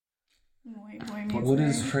What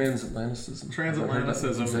is transatlanticism?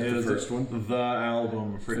 Transatlanticism is the first one? The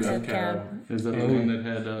album for Death Cab. Is that the one that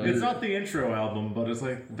had... it's not the intro album, but it's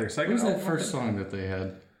like their second album. What was that first song that they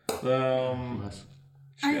had?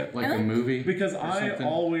 Like a movie? Because I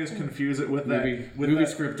always confuse it with movie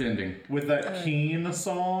script ending. With that Keen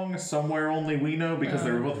song, Somewhere Only We Know, because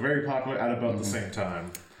they were both very popular at about the same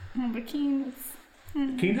time. Oh, but Keen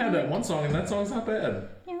had that one song, and that song's not bad.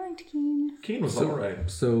 I liked Keen. Keen was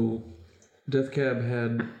alright. So, Death Cab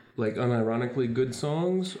had, like, unironically good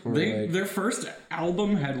songs? Or Their first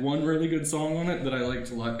album had one really good song on it that I liked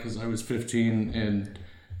a lot because I was 15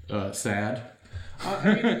 and sad.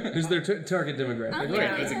 Who's their target demographic?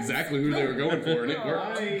 Right, that's exactly who they were going for, and it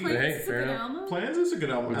worked. Plans is a good album. Plans is a good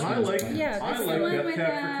album, and I like Death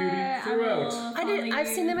Cab for Cutie throughout. I've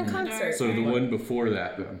seen them in concert. So the one before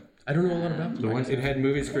that, then. I don't know a lot about them. The one, it had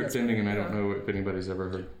movie script ending, and I don't know if anybody's ever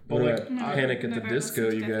heard. What about Panic at the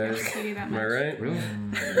Disco, you guys? Am I right? Really?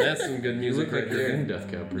 That's some good music You look right like you're there. in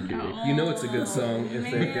Death Cab for Cutie. You know it's a good song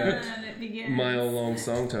if they've got mile-long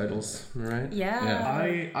song titles, right?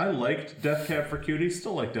 Yeah. I liked Death Cab for Cutie,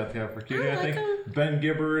 still like Death Cab for Cutie. I think Ben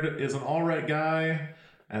Gibbard is an alright guy,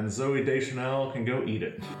 and Zooey Deschanel can go eat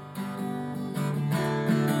it.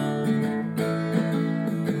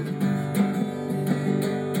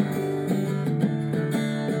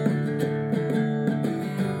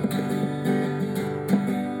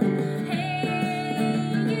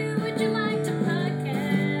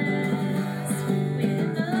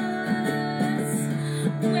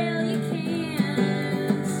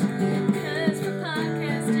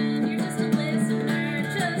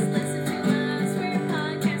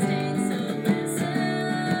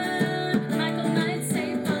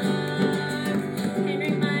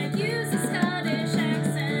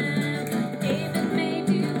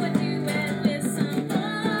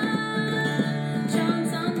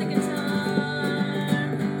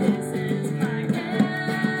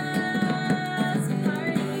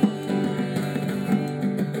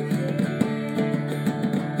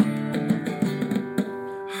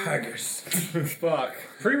 Fuck.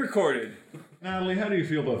 Pre-recorded. Natalie, how do you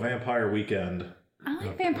feel about Vampire Weekend? I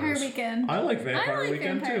like Vampire Weekend. I like Vampire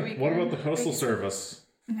Weekend Vampire too. Weekend. What about the Postal Service?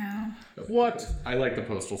 No. What? I like the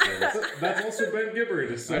Postal Service. That's also Ben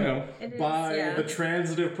Gibbard. So I know. By the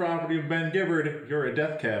transitive property of Ben Gibbard, you're a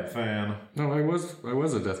Death Cab fan. No, I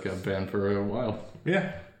was a Death Cab fan for a while.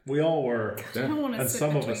 Yeah, we all were. I don't want to And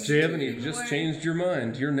some of us. Javon, you just changed your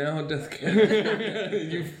mind. You're now a Death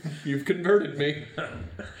Cab. You've converted me.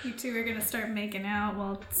 You two are gonna start making out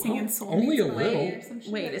while singing Soul only Meets a Play little. or some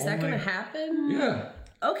shit. Wait, is that going to happen? Yeah.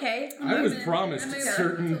 Okay. I was promised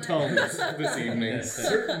certain tongues this evening.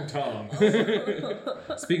 Certain tongues.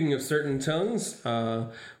 Speaking of certain tongues,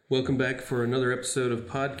 welcome back for another episode of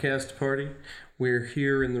Podcast Party. We're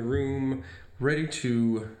here in the room ready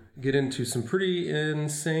to get into some pretty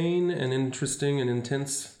insane and interesting and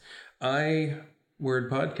intense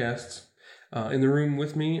I-word podcasts. In the room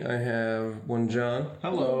with me, I have one John.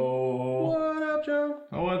 Hello. What up, John?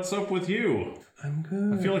 Oh, what's up with you? I'm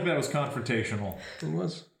good. I feel like that was confrontational. It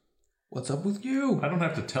was. What's up with you? I don't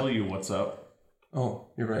have to tell you what's up. Oh,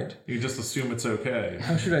 you're right. You just assume it's okay.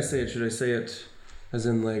 How should I say it? Should I say it as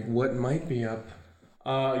in, like, what might be up?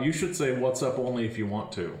 You should say what's up only if you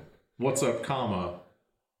want to. What's up, comma,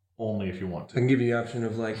 only if you want I to. can give you the option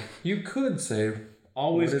of, like, you could say...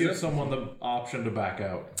 Always what is give it? someone the option to back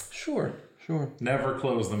out. Sure. Never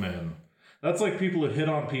close them in. That's like people that hit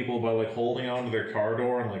on people by like holding onto their car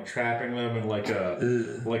door and like trapping them in like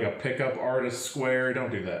a pickup artist square.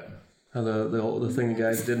 Don't do that. How the thing the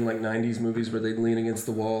guys did in like 90s movies where they'd lean against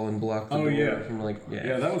the wall and block the door. Yeah. From like,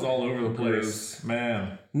 Yeah, that was all over the place.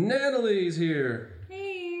 Man. Natalie's here.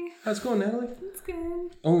 Hey, How's it going, Natalie? it's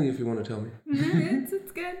good. Only if you want to tell me.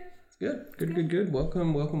 It's good. Good.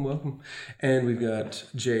 Welcome. And we've got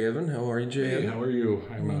Jay Evan. How are you, Jay Hey, Evan? how are you?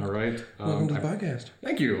 I'm all right. Welcome to the podcast.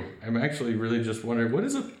 Thank you. I'm actually really just wondering, what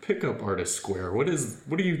is a pickup artist square? What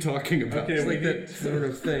are you talking about? Okay, It's like that sort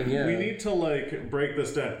of thing, yeah. We need to like break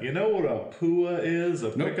this down. You know what a PUA is? A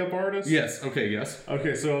pickup artist? Yes. Okay. Yes.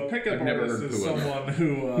 Okay, so a pickup I've never artist heard is PUA. someone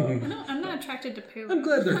who... No, I'm not attracted to poo. I'm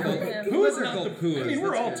glad they're called Who called pooas. I mean,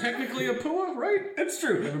 we're all technically a pua, right? It's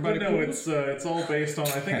true. Everybody But no, PUAs? it's all based on...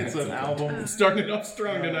 I think it's an album... Starting off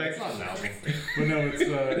strong tonight. It's not an album. But no,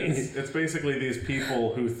 it's basically these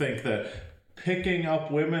people who think that picking up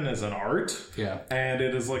women is an art. Yeah. And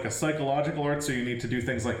it is like a psychological art, so you need to do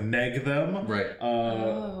things like neg them. Right.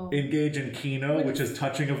 Engage in kino, which is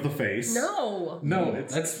touching of the face. No. No,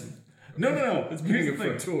 it's... No. It's being Here's the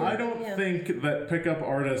a thing. fauteur. I don't think that pickup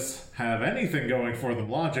artists have anything going for them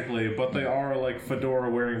logically, but they are like fedora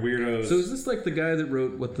wearing weirdos. So is this like the guy that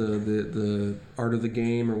wrote what the art of the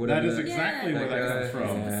game or whatever? That is exactly where that comes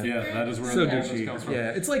from. Yeah, that is where so the douchey. comes from. Yeah,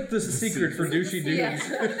 it's like the secret for douchey dudes.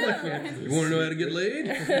 You want to know how to get laid?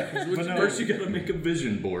 But no, First, you gotta make a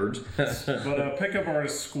vision board. But Pickup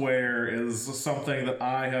Artist Square is something that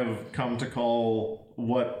I have come to call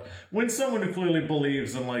when someone who clearly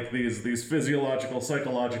believes in like these physiological,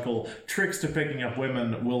 psychological tricks to picking up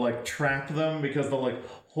women will like trap them because they'll like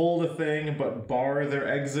hold a thing but bar their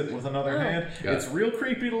exit with another hand. Got It's it. real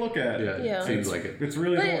creepy to look at. Yeah. Seems like it. It's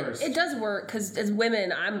really the But worst. it does work because as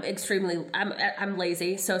women, I'm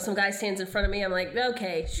lazy. So if some guy stands in front of me, I'm like,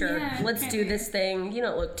 okay, sure, Yeah, let's do okay. this thing. You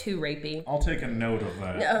don't look too rapey. I'll take a note of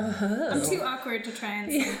that. I'm too awkward to try and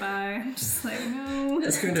say bye. I'm just like, no.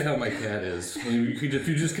 That's kind of how my cat is. If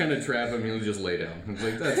you just kind of trap him, he'll just lay down. It's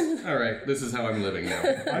like, that's all right. This is how I'm living now.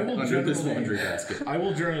 I will Under this generally- laundry basket. I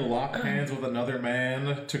will generally lock hands with another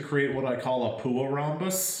man to create what I call a pua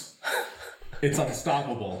rhombus. It's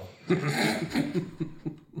unstoppable.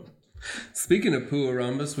 Speaking of Pua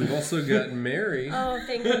Rhombus, we've also got Mary. Oh,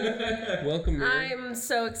 thank you. Welcome, Mary. I'm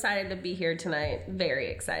so excited to be here tonight. Very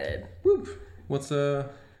excited. Whoop. What's how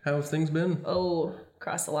have things been? Oh,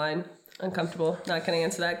 cross the line. Uncomfortable. Not going to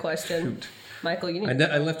answer that question. Michael, you need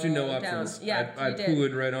I left you no calm down. options. Yeah, I you did.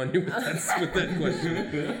 pooed right on you with that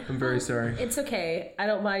question. I'm very sorry. It's okay. I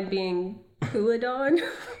don't mind being pooed on.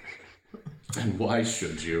 And why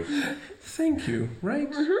should you? Thank you.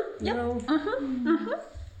 Right? Mm-hmm. Yep.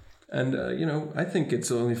 And I think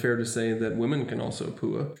it's only fair to say that women can also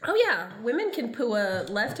pua. Oh yeah, women can poo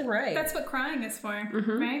left and right. That's what crying is for,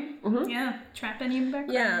 right? Yeah, trapping you back.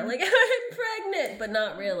 yeah, like I'm pregnant, but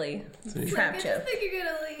not really. Trap I you. just think you're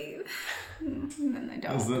gonna leave. And then I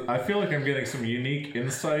don't. I feel like I'm getting some unique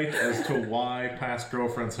insight as to why past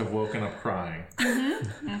girlfriends have woken up crying.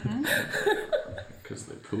 Because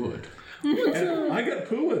they pooed. And I got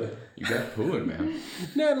pooed. You got pooed, man.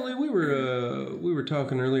 Natalie, we were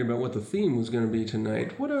talking earlier about what the theme was going to be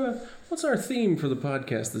tonight. What's our theme for the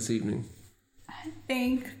podcast this evening? I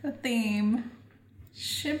think the theme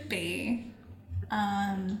should be,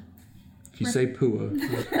 If you say pua,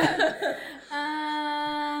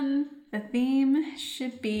 the theme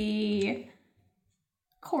should be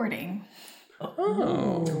courting.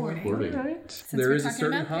 oh, Courting. Courting. Right. there we're is a talking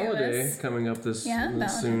certain about holiday fearless. coming up this Yeah,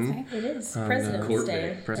 soon. Valentine's Day. It is On, President's Court Day.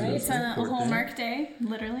 Day. President's It's a Court Day. Hallmark Day,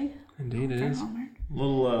 literally. Indeed, it is. Hallmark.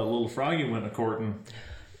 Little Froggy went a courting.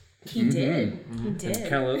 He did. He did.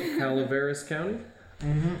 Calaveras County.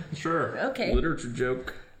 Sure. Okay. Literature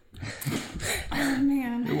joke. Oh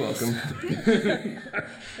man. You're welcome.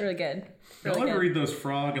 Really good. Y'all Really ever good. read those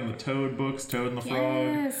Frog and the Toad books, Toad and the Frog?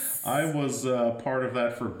 Yes. I was part of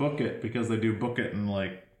that for Book It because they do Book It in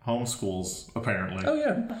like homeschools apparently. Oh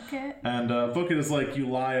yeah. Bucket. And Book It is like you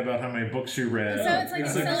lie about how many books you read. So it's like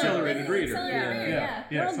It's like accelerated reader. Accelerated reader, yeah.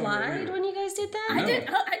 yeah. You lied when you guys did that? I did.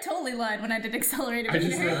 Oh, I totally lied when I did accelerated I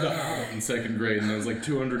just reader. read The Hobbit in second grade, and there was like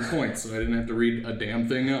 200 points, so I didn't have to read a damn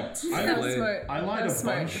thing else. That was played- smart. I lied That a was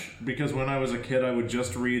smart. bunch because when I was a kid, I would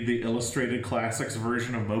just read the illustrated classics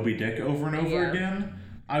version of Moby Dick over and over Yeah. again.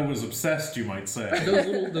 I was obsessed, you might say.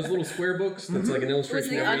 Those little square books. That's like an Was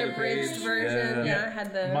illustration. the every other unabridged page. version? Yeah. Yeah, it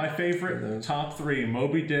had the. My favorite top three: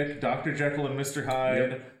 Moby Dick, Dr. Jekyll and Mr.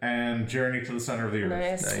 Hyde, and Journey to the Center of the Earth.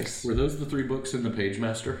 Nice. Nice. Were those the 3 books in the Page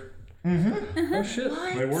Master? Oh shit.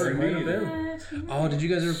 They were Might have indeed. been. Oh, did you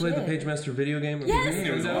guys ever play the Shit. PageMaster video game? Yes,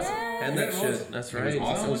 It was awesome. And that It was. shit. That's right. was That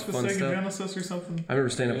awesome. was Like the fun Sega stuff. Genesis or something. I remember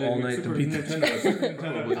staying up all night to beat that.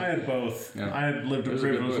 Nintendo. I had both. Yeah. I had lived a It was a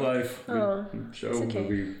good privileged book. life. Oh, Show, It's okay.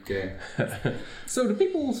 movie, game. So, do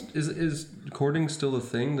people is courting still a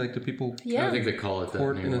thing? Like, do people I yeah. don't think they call it that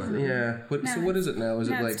court in a anymore. yeah? What, so what is it now? Is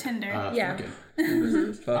No, it like it's Tinder. Yeah.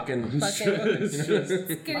 fucking- fucking?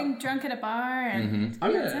 Getting drunk at a bar and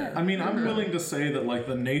I mean, I'm willing to say that, like,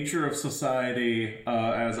 the nature of society,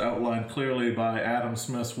 as outlined clearly by Adam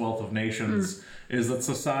Smith's Wealth of Nations, is that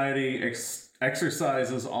society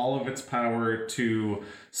exercises all of its power to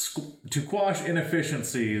quash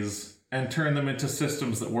inefficiencies and turn them into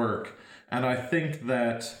systems that work. And I think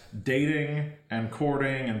that dating and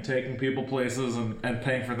courting and taking people places and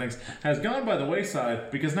paying for things has gone by the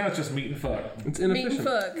wayside because now it's just meet and fuck. It's Meat and inefficient.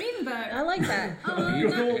 fuck. Meatenbug. I like that. Good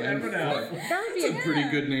old Evernow. That would be a Pretty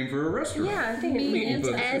good name for a restaurant. Yeah, I think meat and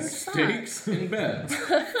fuck. Steaks and beds.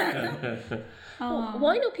 Well,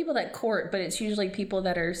 I know people that court, but it's usually people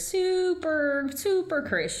that are super, super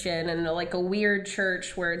Christian and like a weird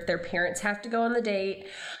church where their parents have to go on the date.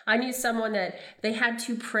 I knew someone that they had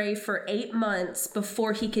to pray for 8 8 months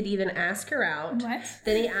before he could even ask her out. What?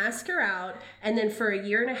 Then he asked her out, and then for a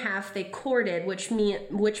year and a half they courted, which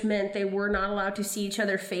meant they were not allowed to see each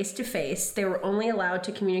other face to face. They were only allowed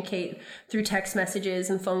to communicate through text messages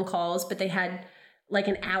and phone calls, but they had like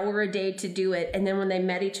an hour a day to do it. And then when they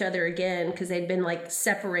met each other again, because they'd been like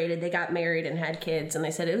separated, they got married and had kids, and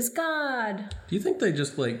they said it was God. Do you think they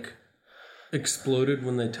just like exploded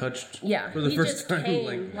when they touched for the he first just time?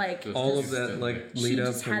 came, all of that like she lead up.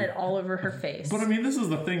 just had it all over her face. But I mean, this is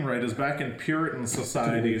the thing, right? Is back in Puritan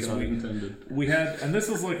societies, we had, and this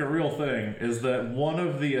is like a real thing, is that one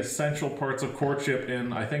of the essential parts of courtship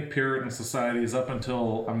in, I think, Puritan societies up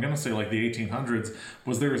until, I'm going to say like the 1800s,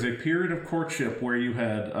 was there was a period of courtship where you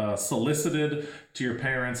had solicited to your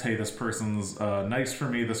parents, hey, this person's nice for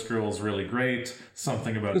me, this girl's really great,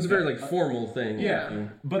 something about... It's a very like formal thing. Yeah,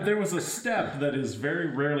 but there was a step that is very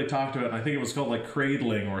rarely talked about, and I think it was called like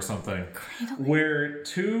cradling or something, where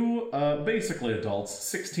two basically adults,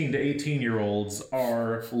 16 to 18-year-olds,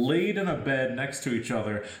 are laid in a bed next to each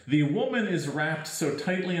other. The woman is wrapped so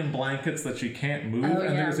tightly in blankets that she can't move,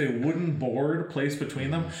 and there's a wooden board placed between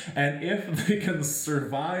them, and if they can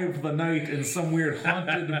survive the night in some weird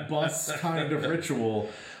haunted bus kind of ritual,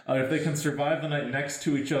 if they can survive the night next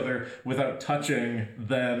to each other without touching,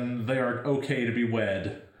 then they are okay to be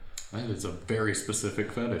wed. That is a very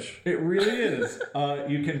specific fetish. It really is.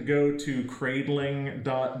 You can go to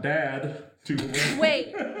cradling.dad to...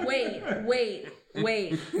 Wait. Really?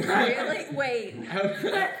 Wait.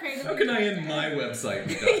 How can I end my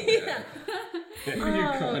website?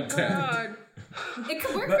 Your contact. God. It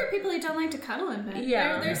could work for people who don't like to cuddle in bed.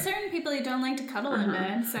 Yeah. There's certain people who don't like to cuddle in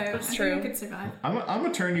bed, so I think true. it could survive. I'm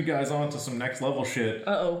gonna turn you guys on to some next level shit.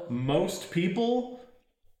 Uh-oh. Most people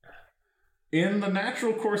in the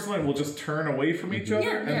natural course of life will just turn away from each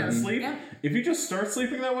other and then sleep. Yeah. If you just start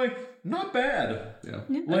sleeping that way, not bad. Yeah.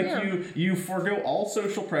 Like you forego all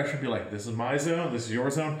social pressure and be like, this is my zone, this is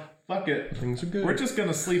your zone. Fuck it. Things are good. We're just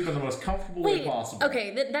gonna sleep in the most comfortable way possible.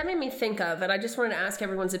 Okay, that made me think of, and I just wanted to ask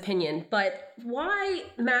everyone's opinion, but why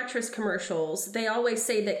mattress commercials, they always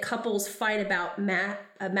say that couples fight about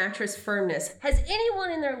mattress firmness. Has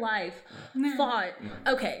anyone in their life thought,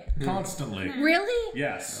 okay. Constantly. Really?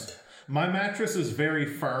 Yes. My mattress is very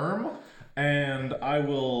firm, and I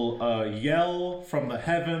will yell from the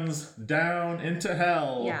heavens down into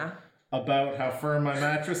hell about how firm my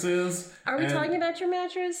mattress is. Are we talking about your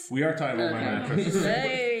mattress? We are talking about my mattress.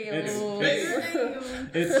 Hey.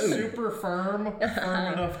 It's super firm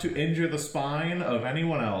enough to injure the spine of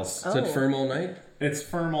anyone else. Is it firm all night? It's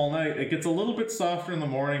firm all night. It gets a little bit softer in the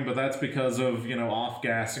morning, but that's because of,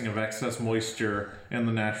 off-gassing of excess moisture in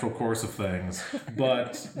the natural course of things.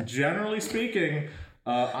 But generally speaking,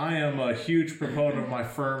 I am a huge proponent of my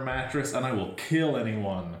firm mattress, and I will kill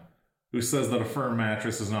anyone who says that a firm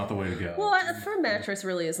mattress is not the way to go. Well, a firm mattress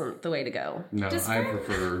really isn't the way to go. No, I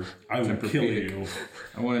prefer... I will kill you.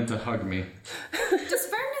 I want it to hug me. Does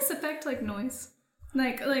firmness affect, noise?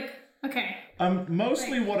 Okay.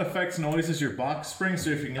 Mostly what affects noise is your box spring, so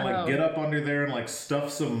if you can get up under there and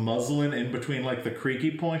stuff some muslin in between the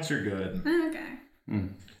creaky points, you're good. Okay.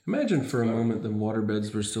 Imagine for a moment that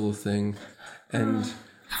waterbeds were still a thing, and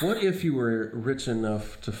what if you were rich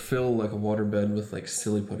enough to fill a waterbed with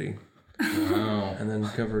silly putty? Wow. And then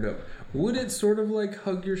cover it up. Would it sort of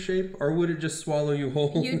hug your shape, or would it just swallow you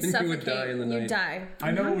whole You'd and suffocate. you would die in the night? You'd die.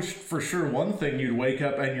 I know for sure one thing, you'd wake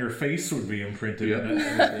up and your face would be imprinted in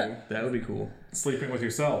it. That would be cool. Sleeping with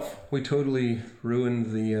yourself. We totally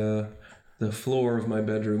ruined the floor of my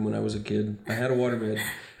bedroom when I was a kid. I had a waterbed.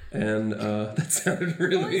 And that sounded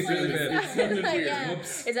really bad. It sounded weird. Yeah.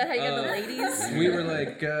 Is that how you get the ladies? We were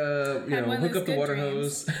hook up the water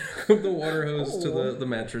hose, hook the water hose to the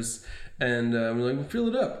mattress, and we're fill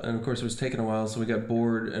it up. And of course, it was taking a while, so we got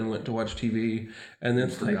bored and went to watch TV. And then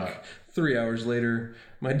 3 hours later,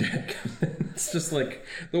 my dad comes in. It's just the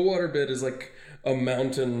waterbed is a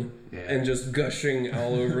mountain and just gushing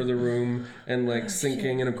all over the room and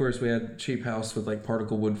sinking. And of course, we had a cheap house with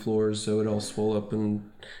particle wood floors, so it all swelled up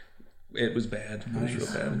and it was bad. It was real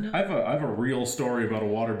bad. I have a real story about a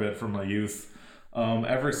waterbed from my youth.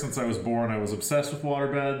 Ever since I was born, I was obsessed with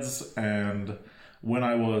waterbeds, and when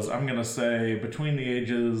I was, I'm going to say, between the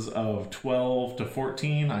ages of 12 to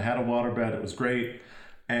 14, I had a waterbed. It was great.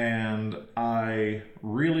 And I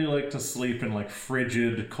really like to sleep in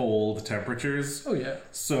frigid, cold temperatures. Oh, yeah.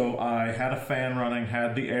 So I had a fan running,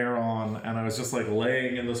 had the air on, and I was just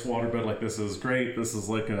laying in this waterbed this is great. This is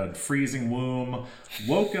a freezing womb.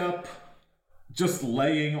 Woke up, just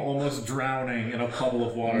laying, almost drowning in a puddle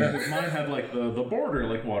of water. Mine had like the border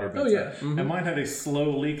like water beds. Oh, yeah. Mm-hmm. And mine had a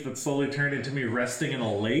slow leak that slowly turned into me resting in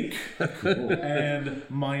a lake. And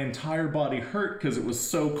my entire body hurt because it was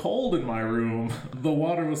so cold in my room. The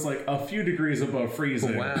water was like a few degrees above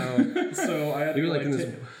freezing. Wow. So I had to You were like in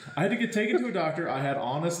this- I had to get taken to a doctor. I had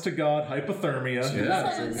honest to God hypothermia.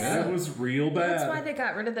 Yeah. It was real bad. That's why they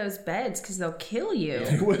got rid of those beds, because they'll kill you.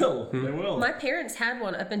 They will. They will. My parents had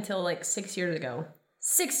one up until like 6 years ago.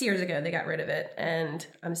 6 years ago, they got rid of it, and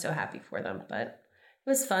I'm so happy for them. But it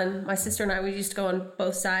was fun. My sister and I, we used to go on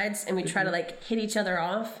both sides, and we'd try to like hit each other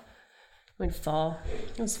off. We'd fall.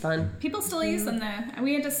 It was fun. People still use them though.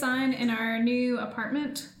 We had to sign in our new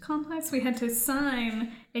apartment complex. We had to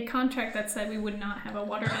sign a contract that said we would not have a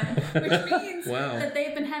waterbed, which means Wow. that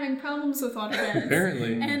they've been having problems with waterbeds.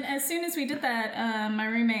 Apparently. And as soon as we did that, my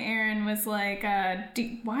roommate Aaron was like,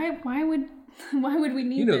 "Why would we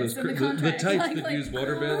need You know this those in the the contract?" types that use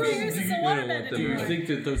waterbeds. Who uses a You don't waterbed want them Do you around. think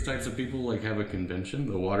that those types of people like have a convention,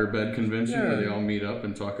 the waterbed convention, where they all meet up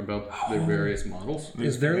and talk about their various models?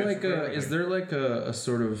 Is there like a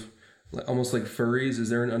sort of almost like furries? Is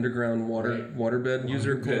there an underground waterbed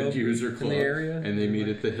user club User club in the area? and they meet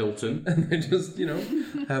at the Hilton. And they just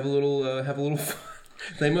have a little fun.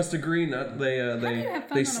 They must agree not they you have fun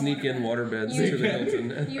they on a sneak in waterbeds to the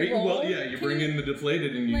Hilton. You roll. Well, yeah, you bring in the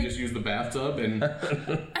deflated and you just use the bathtub and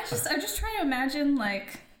I'm just trying to imagine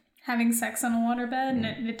like having sex on a waterbed, and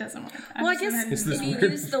it doesn't work. Well, I guess It's this if you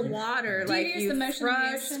weird- use the water, Do you like use you the motion of the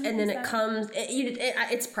thrust, ocean? and then Is it that- comes.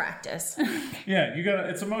 It's practice. Yeah, you got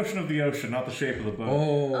it's a motion of the ocean, not the shape of the boat.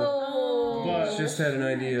 Oh, Oh, But just had an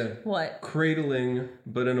idea. what? Cradling,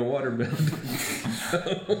 but in a waterbed.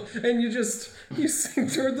 And you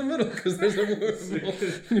sink toward the middle because there's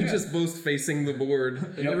a you're just both facing the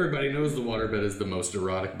board. and everybody knows the waterbed is the most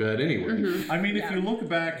erotic bed anyway. I mean, if you look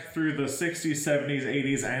back through the 60s, 70s,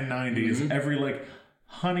 80s, and 90s, every like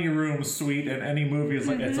honey room suite in any movie is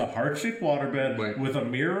like it's a heart-shaped waterbed Right. with a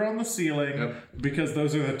mirror on the ceiling because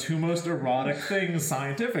those are the two most erotic things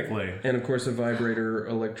scientifically. And of course, a vibrator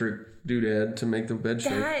electric doodad to make the bed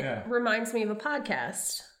shape. That Yeah. reminds me of a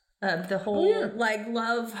podcast of the whole like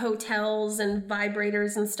love hotels and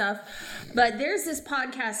vibrators and stuff. But there's this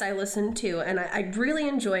podcast I listened to and I really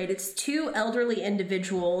enjoyed. It's two elderly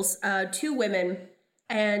individuals, two women,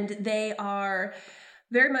 and they are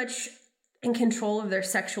very much in control of their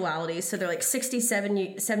sexuality. So they're like 60,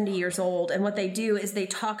 70 years old. And what they do is they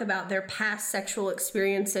talk about their past sexual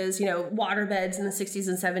experiences, waterbeds in the 60s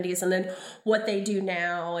and 70s, and then what they do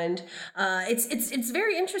now. And it's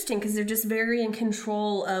very interesting because they're just very in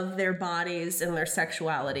control of their bodies and their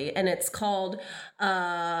sexuality. And it's called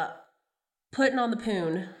Putting on the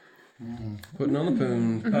Poon. Putting on the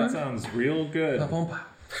poon. That sounds real good.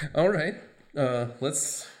 All right.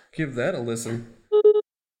 Let's give that a listen.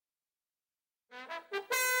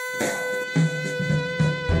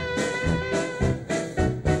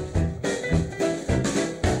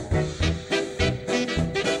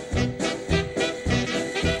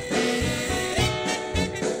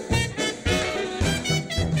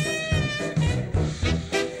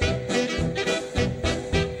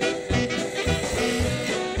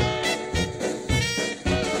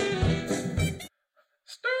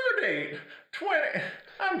 Stardate 20.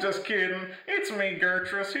 I'm just kidding. It's me,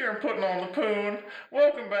 Gertrude, here and Putting on the Poon.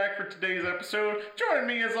 Welcome back for today's episode. Join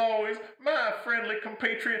me as always, my friendly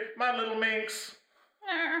compatriot, my little minx.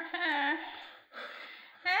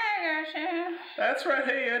 That's right,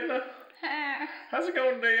 hey Edna. How's it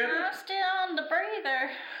going today, Edna? I'm still on the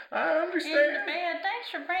breather I in the understand. bed. Thanks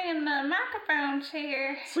for bringing the microphones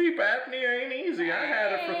here. Sleep apnea ain't easy. I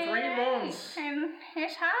had it for 3 months. And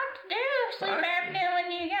it's hard to do sleep I- apnea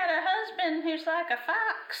when you got a husband who's like a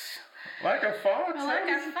fox. Like a fox? Like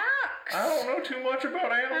a fox. I don't know too much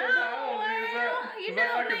about animal Oh, biology. well, you Is that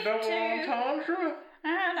don't like a need double to. entendre?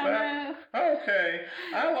 I don't know. Okay.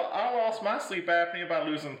 I lost my sleep apnea by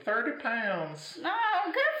losing 30 pounds. No,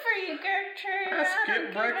 good for you, Gertrude. I don't skipped give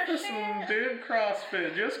a breakfast and shit. did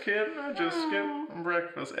CrossFit. Just kidding. I just skipped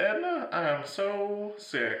breakfast. Edna, I am so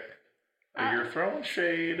sick. You're throwing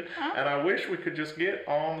shade, and I wish we could just get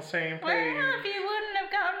on the same Well, page. if you wouldn't have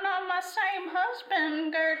gotten on my same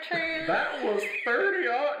husband, Gertrude. That was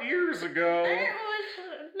 30-odd years ago. It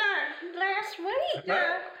was not last week.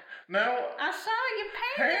 Now, I saw your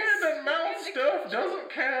pants. hand and mouth in the stuff kitchen. doesn't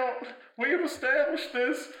count. We've established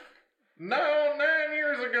this now 9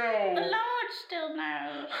 years The ago. Lord still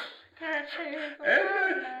knows, Gertrude. The Edna,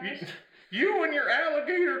 Lord knows. you and your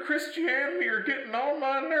alligator Christianity are getting on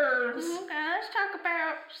my nerves. Okay, let's talk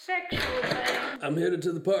about sexual things. I'm headed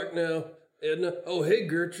to the park now, Edna. Oh, hey,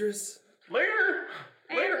 Gertrude. Later,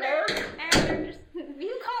 Mark. Edna,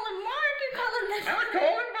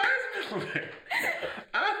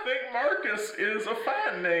 I think Marcus is a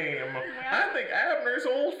fine name. I think Abner's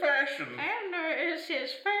old-fashioned. Abner is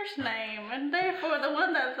his first name, and therefore the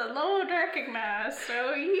one that the Lord recognized.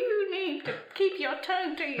 So you need to keep your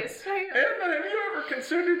tongue to yourself. Abner, have you ever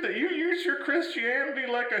considered that you use your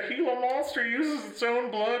Christianity like a Gila monster uses its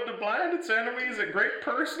own blood to blind its enemies at great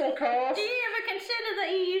personal cost? Do you ever consider that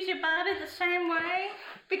you use your body the same way?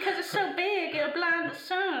 Because it's so big, it'll blind the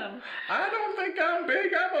sun. I don't think I'm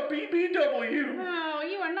big. I'm a BBW. Oh,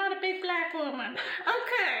 you are not a big black woman.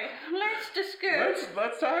 Okay, let's discuss.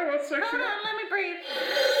 Let's talk about sexual. Hold on, let me breathe.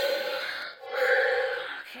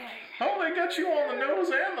 Okay. Oh, they got you on the nose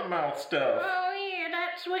and the mouth stuff. Oh, yeah,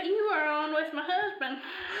 that's what you are on with my husband.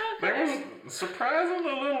 There Okay. was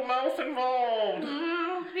surprisingly little mouth involved.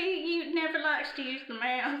 He never likes to use the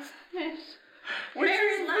mouth. Yes. Which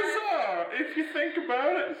Very is light. bizarre if you think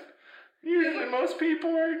about it. Usually most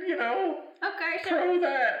people are, Okay, so pro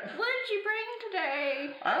that. what did you bring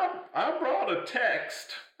today? I brought a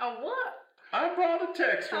text. A what? I brought a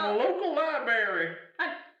text from a local library.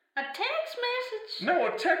 A text message? No,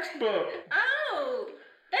 a textbook. Oh,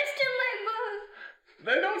 they still make books.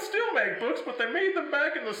 They don't still make books, but they made them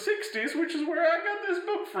back in the 60s, which is where I got this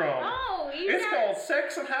book from. Oh, you It's got... called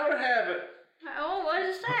Sex and How to Have It. Oh, what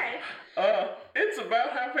does it say? It's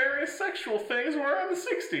about how various sexual things were in the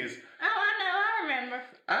 60s. Oh, I know, I remember.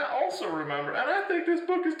 I also remember, and I think this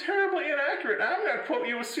book is terribly inaccurate. I'm going to quote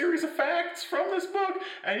you a series of facts from this book,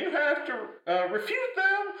 and you have to refute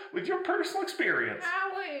them with your personal experience.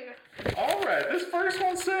 I will. All right, this first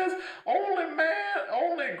one says,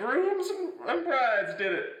 only grooms and brides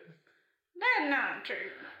did it. That's not true.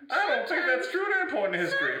 I don't think that's true at any point in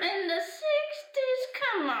history. In the 60s,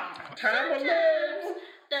 come on. Time of Sometimes love.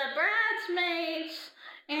 the bridesmaids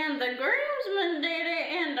and the groomsmen did it,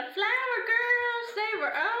 and the flower girls, they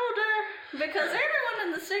were older, because everyone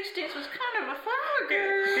in the 60s was kind of a flower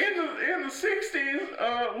girl. In the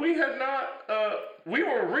 60s, we had not, we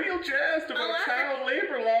were real jazzed about Oh, child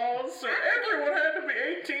labor laws, so everyone had to be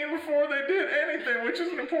 18 before they did anything, which is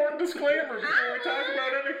an important disclaimer before we talk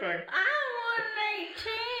about anything. I wasn't 18,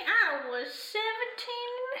 I was 17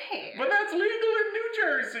 and a half. But that's legal in New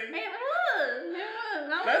Jersey. It was.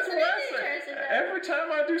 I That's wasn't what I in New say. Jersey, though. Every time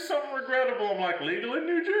I do something regrettable, I'm like, legal in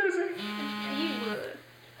New Jersey. You would.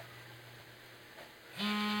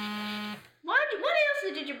 What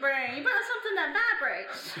else did you bring? You brought something that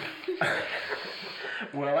vibrates.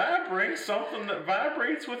 Well, I bring something that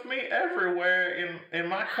vibrates with me everywhere in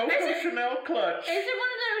my Coco Chanel clutch. Is it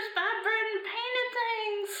one of those vibrating painted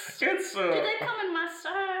things? It's Do they come in my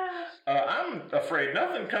size? I'm afraid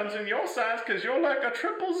nothing comes in your size because you're like a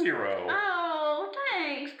 000. Oh,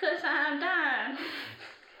 thanks, because I'm dying.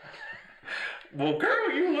 Well,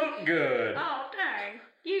 girl, you look good. Oh, thanks.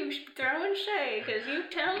 You throwing shade because you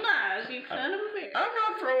tell lies, you son of a bitch. I'm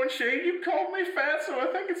not throwing shade. You called me fat, so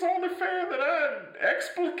I think it's only fair that I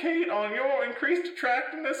explicate on your increased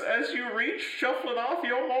attractiveness as you reach shuffling off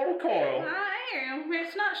your mortal coil. I am.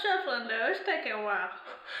 It's not shuffling, though. It's taking a while.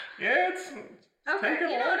 Yeah, it's Okay, taking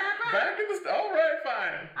you a know while. what I brought? Back in the... All right,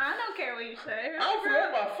 fine. I don't care what you say. I'll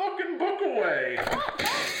throw my fucking book away. Don't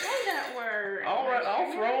say that word. All right,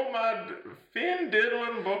 I'll throw my fin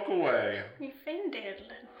diddling book away. You fin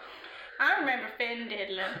diddling. I remember fin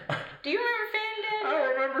diddling. Do you remember fin diddling? I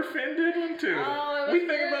remember fin diddling too. Oh, it was we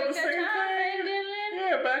think good. about the Good same time, fin thing. diddling.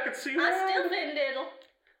 Yeah, back at SeaWorld. I still fin diddle.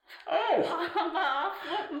 Oh,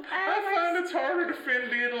 I find it's harder to fin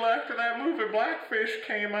diddle after that movie Blackfish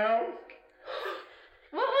came out.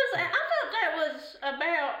 What was that? I thought that was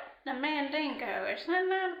about the Mandingo. Is that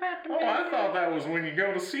not about the Oh, Mandingo? I thought that was when you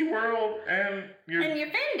go to SeaWorld and you're... And you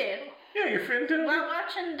fin diddle Yeah, you fin diddle. while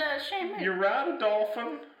watching the Shamu. You ride a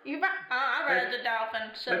dolphin. I ride the dolphin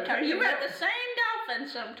sometimes. pay You you ride more. the same dolphin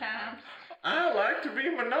sometimes. I like to be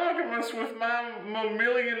monogamous with my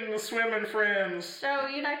million swimming friends. So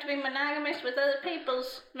you like to be monogamous with other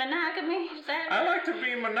people's monogamy? Is that I like to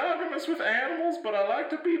be monogamous with animals, but I like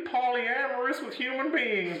to be polyamorous with human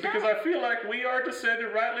beings because I feel like we are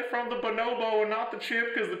descended rightly from the bonobo and not the chimp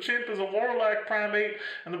because the chimp is a warlike primate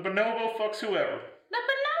and the bonobo fucks whoever. The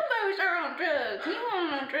bonobos are on drugs. You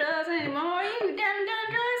aren't on drugs anymore. You haven't done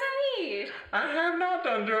drugs in years. I have not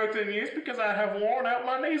done drugs in years because I have worn out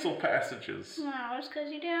my nasal passages. No, it's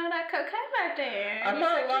because you did all that cocaine back there. And I'm you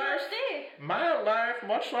not took too lying. much dick. My life,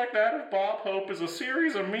 much like that of Bob Hope, is a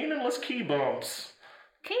series of meaningless key bumps.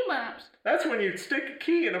 Key bumps. That's when you stick a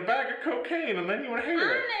key in a bag of cocaine and then you inhale it.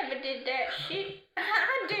 I never did that shit.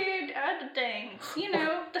 I did other things. You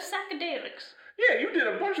know, the psychedelics. Yeah, you did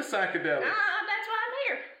a bunch of psychedelics. That's why I'm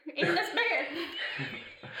here. In this bed.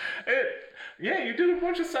 Yeah, you did a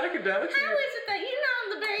bunch of psychedelics. How is it that you know on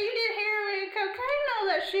the bed you did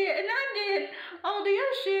that shit, and I did all the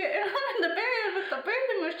other shit, and I'm in the bed with the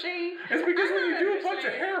vending machine. It's because I when you don't do a bunch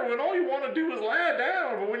of understand. heroin, all you want to do is lie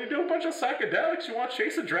down. But when you do a bunch of psychedelics, you want to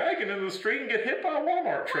chase a dragon into the street and get hit by a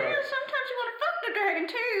Walmart truck. Well, sometimes you want to fuck the dragon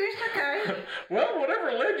too. It's okay. Well,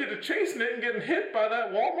 whatever led you to chasing it and getting hit by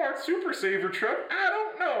that Walmart Super Saver truck, I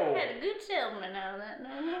don't know. I had a good settlement out of that.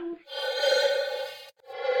 No.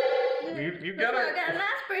 You That's got why I got a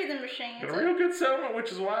nice breathing machine. a real good settlement,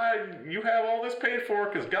 which is why you have all this paid for,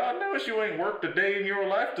 because God knows you ain't worked a day in your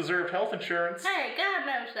life, deserved health insurance. Hey, God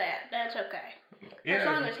knows that. That's okay. As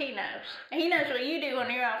long as He knows. And He knows what you do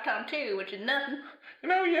when you're off time too, which is nothing. You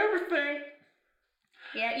know, you ever think?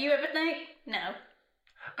 Yeah, you ever think? No.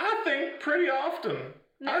 I think pretty often.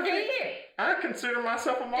 No, do you? I consider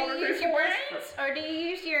myself a Do modern you day use your philosopher. brains? Or do you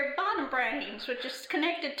use your bottom brains, which is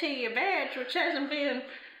connected to your badge, which hasn't been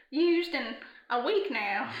used in a week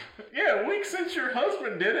now? Yeah, a week since your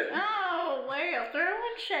husband did it. Oh, well,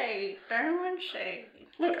 throwing shade. Throwing shade.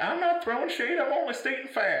 Look, I'm not throwing shade, I'm only stating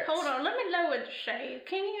facts. Hold on, let me lower the shade.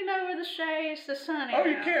 Can you lower the shade? It's the sunny Oh,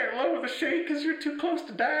 you out. can't lower the shade because you're too close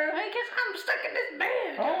to dying? Because I'm stuck in this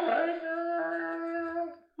bed. All right.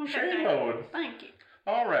 Okay, Shade thank you. lowered. Thank you.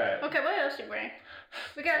 All right. Okay, what else you bring?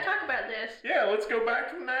 We gotta talk about this. Yeah, let's go back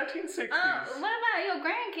to the 1960s. What about your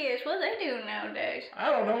grandkids? What are they doing nowadays? I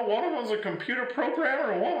don't know. One of them's a computer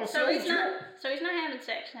programmer, and one of them So sells he's not. jewelry. So he's not having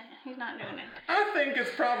sex now. He's not doing it. I think it's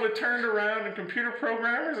probably turned around, and computer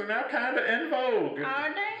programmers are now kind of en vogue. Are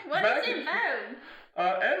they? What Back is in- in vogue?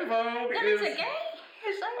 En vogue That is... means a gay?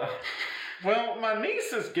 Is that? Well, my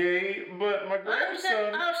niece is gay, but my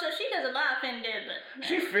grandson... So she does a lot of fin diddling.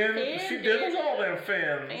 She diddles all them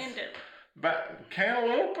fins. Fin diddling.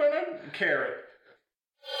 Cantaloupe and a carrot.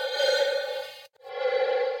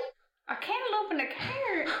 A cantaloupe and a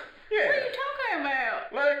carrot? Yeah. What are you talking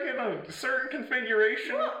about? Like in a certain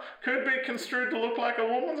configuration, could be construed to look like a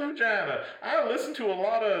woman's vagina. I listen to a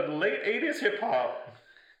lot of late 80s hip hop.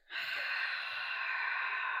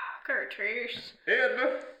 Gertrude.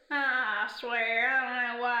 Edna. I swear, I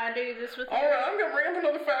don't know why I do this with you. Alright, I'm gonna bring up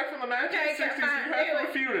another fact from the 1960s. Okay, fine, You have do to it.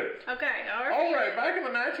 refute it. Okay, alright. Alright, back in the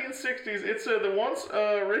 1960s, it said that once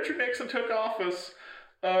Richard Nixon took office,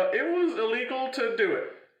 it was illegal to do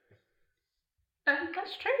it.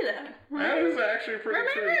 That's true, though. That is actually pretty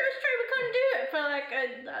Remember, true. it was true. We couldn't do it for like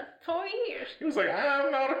 4 years. He was like,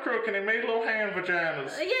 I'm not a crook, and he made little hand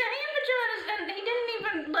vaginas. Yeah, hand vaginas, and he didn't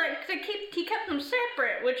even like to keep. He kept them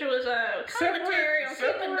separate, which was a commentary on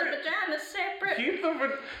keeping the Separate. vaginas separate. Keep them.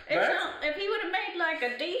 If he would have made like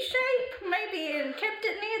a D shape, maybe, and kept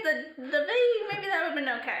it near the V, maybe that would have been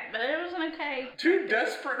okay. But it wasn't okay. Two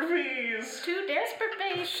desperate V's. Two desperate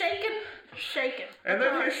V's shaking. And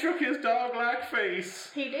then he shook his dog-like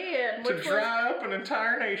face He did, to which was dry up an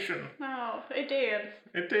entire nation. no, it did.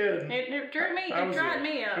 It did. It drew me. That It was dried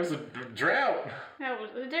me up. It was a drought.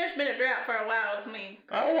 There's been a drought for a while with me.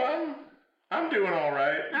 Oh, I'm doing all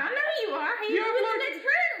right. I know you are. He's You have in the like- next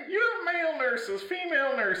room. You have male nurses,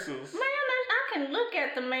 female nurses. Male nurse, I can look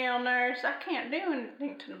at the male nurse. I can't do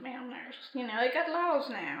anything to the male nurse. You know, they got laws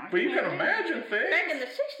now. But you can't can do imagine anything. Back in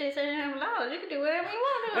things. the 60s, they didn't have laws. You could do whatever you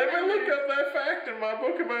want to. Let me look up that fact in my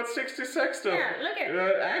book about 60 sex stuff. Yeah, look at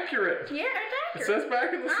Accurate. Yeah, It it's says accurate.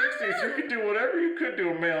 back in the 60s you could do whatever you could do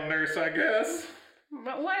a male nurse, I guess.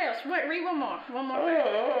 But what else? Wait, read one more. One more.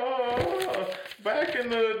 fact. Back in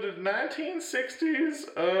the 1960s,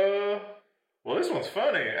 well, this one's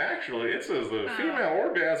funny, actually. It says the female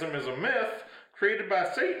orgasm is a myth created by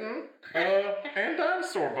Satan and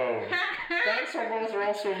dinosaur bones. Dinosaur bones are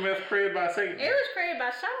also a myth created by Satan. It was created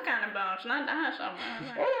by some kind of bones, not dinosaur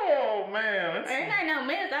bones. Oh, man. It ain't no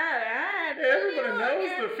myth either. Everybody knows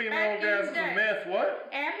the female orgasm is a myth. What?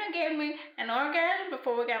 Abner gave me an orgasm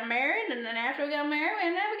before we got married, and then after we got married, we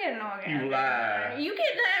never get an orgasm. You lie. You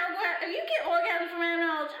get orgasms from Abner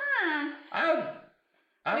all the time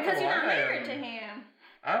I'm because you're not lying. married to him.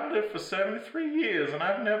 I've lived for 73 years and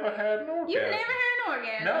I've never had an orgasm. You've never had an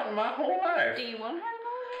orgasm. Not in my whole life. Do you want to have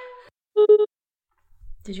an orgasm?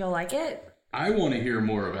 Did y'all like it? I want to hear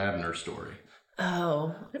more of Abner's story.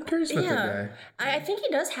 Oh, I'm curious about that guy. I think he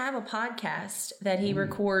does have a podcast that he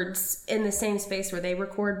records in the same space where they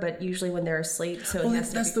record, but usually when they're asleep. So Oh, he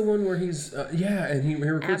has that's to the one where he's and he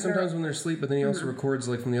records Abner- sometimes when they're asleep, but then he also records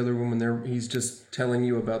like from the other room when he's just telling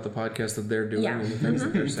you about the podcast that they're doing Yeah. and the things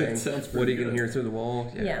that they're saying. sounds What pretty he can good. hear through the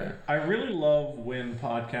wall. Yeah. I really love when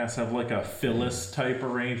podcasts have like a Phyllis type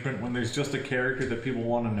arrangement when there's just a character that people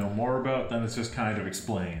want to know more about, then it's just kind of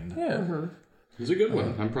explained. Yeah. It's a good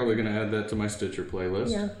one. I'm probably going to add that to my Stitcher playlist.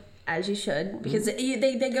 Yeah. as you should, because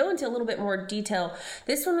they go into a little bit more detail.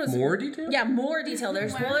 This one was More detail? Yeah, more detail.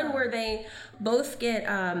 There's one where they both get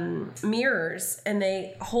mirrors and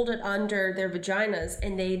they hold it under their vaginas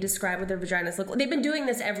and they describe what their vaginas look like. They've been doing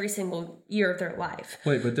this every single year of their life.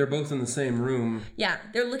 Wait, but they're both in the same room. Yeah,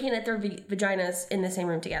 they're looking at their vaginas in the same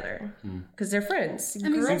room together because they're friends. I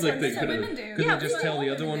mean, Seems like they that's what could've- women do. Couldn't they just tell the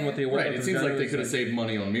other one what they want? Right, it seems like they could have saved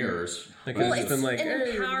money on mirrors. They could have Well, just it's been like, an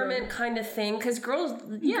 "Hey, empowerment kind of thing because girls,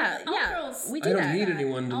 yeah, girls- we I do don't that. need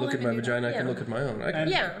anyone to All look at my women do vagina. I that. can Yeah. look at my own. I can,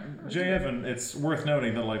 And Yeah. Jay Evan, it's worth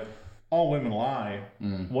noting that like all women lie.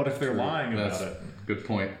 What if they're lying That's about it? good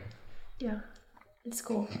point. Yeah, it's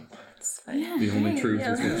cool. It's fun. The only truth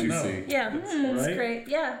is what you No. see. Yeah, it's Right? great.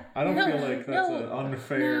 Yeah, I don't No, feel like that's no. an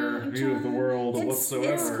unfair view of the world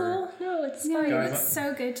whatsoever. It's cool. No, it's Yeah, fine. you Guys, look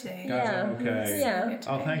so good today. Guys, Yeah. I'm okay. Yeah.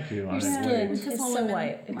 Oh, thank you. Your I'm skin great. is Beautiful so women.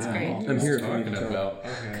 white. It's Wow. great. I'm here for you Talking to tell. about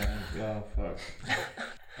Okay. Oh, fuck.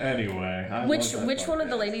 Anyway, I Which love that one of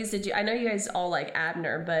the podcast. ladies did you? I know you guys all like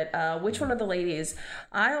Abner, but which one of the ladies?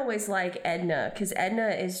 I always like Edna because Edna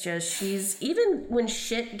is just she's even when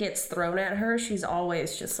shit gets thrown at her, she's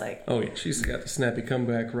always just like, Oh yeah, she's got the snappy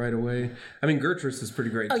comeback right away. I mean, Gertrude is pretty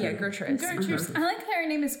great oh too. yeah, Gertrude. Gertrude. I like that her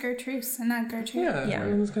name is Gertrude and not Gertrude. Yeah, Yeah. I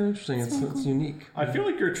mean, it's kind of interesting. It's unique. I feel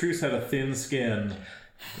like Gertrude had a thin skin.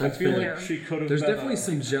 I feel fair. like she could have. There's been definitely a-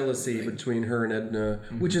 some jealousy between her and Edna,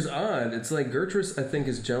 which is odd. It's like Gertrude, I think,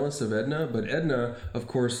 is jealous of Edna, but Edna, of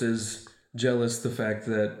course, is jealous the fact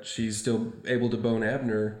that she's still able to bone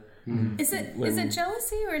Abner. Is it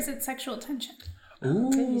jealousy or is it sexual tension?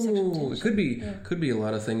 Ooh, it could be a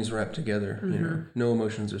lot of things wrapped together. You know, no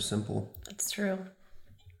emotions are simple. That's true.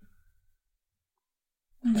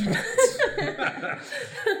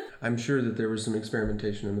 I'm sure that there was some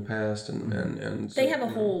experimentation in the past, and They so, have a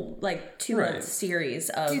whole like 2-month Right. series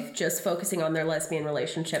of just focusing on their lesbian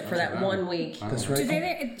relationship for that 1 week. That's Do right.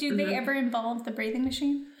 they ever involve the breathing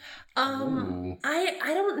machine? I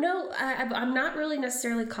don't know. I'm not really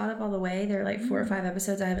necessarily caught up all the way. There are like 4 or 5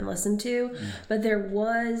 episodes I haven't listened to, but there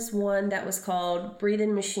was one that was called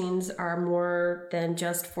 "Breathing Machines Are More Than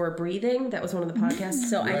Just for Breathing." That was one of the podcasts.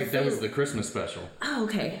 So I Right, that was think, the Christmas special. oh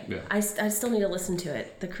okay. Yeah. I still need to listen to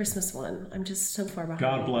it. The Christmas one. I'm just so far behind.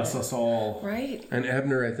 God bless us all. Right? And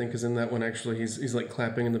Abner, I think, is in that one. Actually, he's like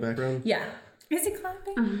clapping in the background. Yeah. Is he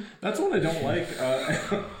clapping? That's what I don't like.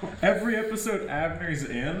 Every episode Abner's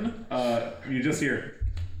in, you just hear.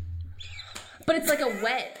 But it's like a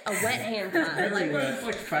wet hand clap. Like, It's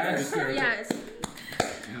like fast. yeah.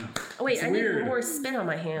 Wait, I weird. need more spin on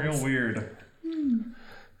my hands. Real weird.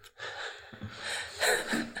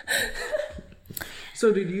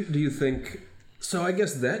 So do you think? So I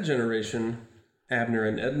guess that generation, Abner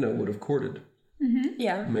and Edna would have courted.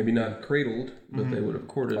 Yeah. Maybe not cradled, but they would have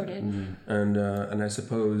courted. Courted. And I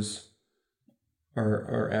suppose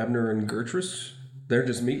are Abner and Gertrude, they're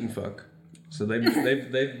just meat and fuck. So they've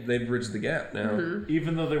bridged the gap now.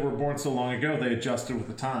 Even though they were born so long ago, they adjusted with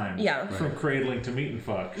the time. Yeah. From cradling to meat and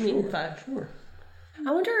fuck. Meat and fuck. Sure.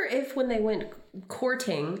 I wonder if when they went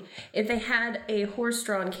courting, if they had a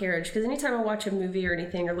horse-drawn carriage. Because anytime I watch a movie or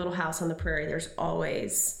anything, or Little House on the Prairie, there's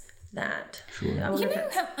always that. Sure. I wonder You if know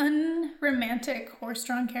that's- how unromantic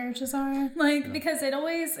horse-drawn carriages are? Like, because it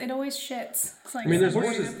always shits. It's like, I mean, there's something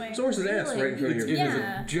horses. of, like- There's horses' ass right in front of It you. is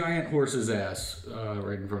Yeah. a giant horse's ass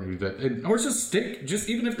right in front of you. And horses stink. Just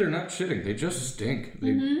even if they're not shitting, they just stink.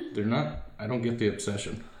 They're not. I don't get the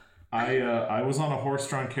obsession. I was on a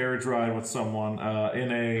horse-drawn carriage ride with someone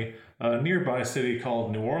in a nearby city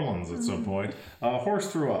called New Orleans at some point. A horse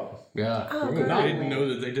threw up. Yeah, God. I didn't know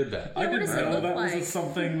that they did that. I what didn't does it know look that like? was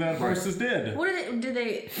something that horses did. What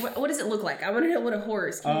does it look like? I want to know what a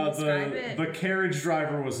horse. Can you describe it? The carriage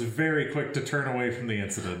driver was very quick to turn away from the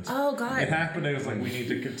incident. Oh God. It happened. It was like, we need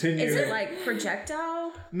to continue. Is it like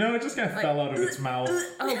projectile? No, it just kind of fell out of its mouth.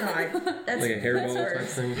 Oh God. That's Like a hairball that's type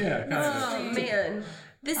worse. thing. Yeah, kind of. Oh man.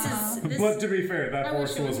 This is this. But to be fair, that I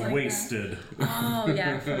horse wish it was was like that. wasted. Oh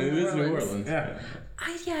yeah. From It is New Orleans. Orleans. Yeah.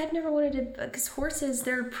 I've never wanted to, because horses,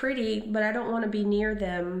 they're pretty, but I don't want to be near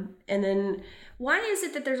them. And then, why is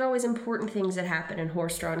it that there's always important things that happen in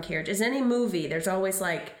horse-drawn carriages? Any movie, there's always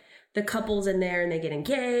like the couple's in there and they get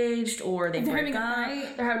engaged, or they They're break having a up.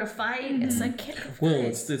 fight. They're having a fight. It's like, Well,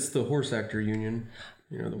 it's the horse actor union.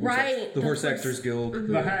 You know, the horse, Right, the the horse horse- actors guild.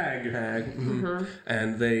 The hag.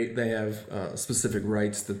 And they have specific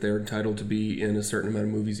rights that they're entitled to be in a certain amount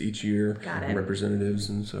of movies each year. Got it. Representatives,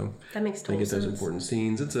 and so that makes they total get those sense. important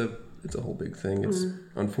scenes. It's a whole big thing. It's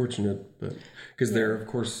unfortunate, but because they're of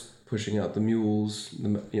course pushing out the mules.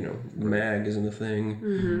 The mag isn't a thing.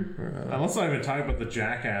 And let's not even talk about the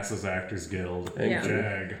Jackasses Actors Guild. Yeah.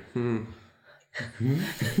 JAG.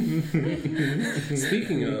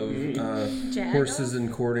 Speaking of horses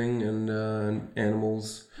and courting and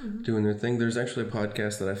animals doing their thing, there's actually a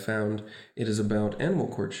podcast that I found. It is about animal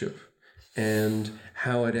courtship and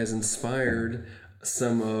how it has inspired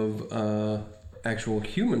some of actual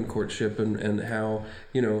human courtship and how,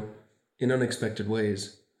 in unexpected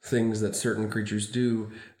ways, things that certain creatures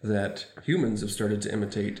do that humans have started to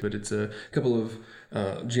imitate. But it's a couple of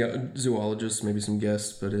zoologists, maybe some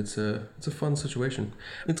guests, but it's a fun situation.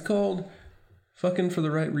 It's called Fucking for the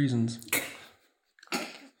Right Reasons. Like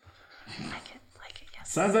it,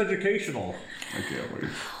 yes. Sounds educational. I can't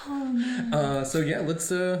wait. So yeah, let's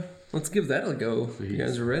give that a go. If you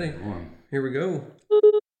guys are ready. Go on. Here we go.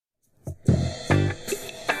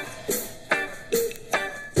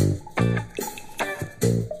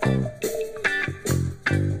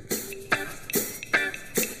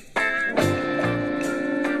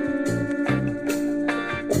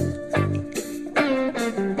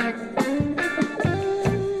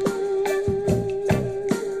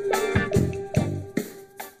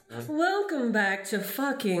 To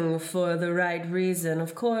fucking for the right reason.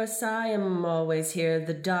 Of course, I am always here,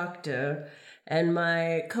 the doctor, and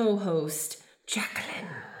my co-host, Jacqueline.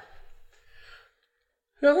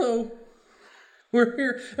 Hello. We're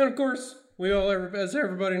here, and of course, as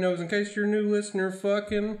everybody knows, in case you're a new listener,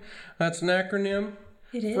 fucking, that's an acronym.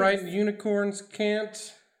 It is. Frightened unicorns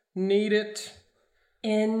can't need it.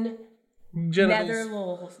 In Genitals.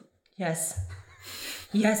 Netherlands. Yes.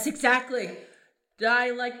 Yes, exactly.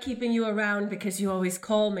 I like keeping you around because you always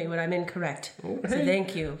call me when I'm incorrect. So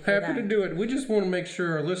thank you for Happy to that. do it. We just want to make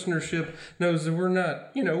sure our listenership knows that we're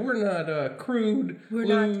not crude,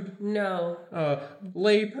 lewd,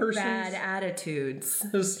 lay persons. Bad attitudes.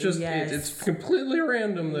 It's just, Yes. it's completely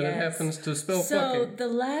random that it Yes. happens to spell So fucking. the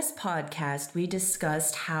last podcast we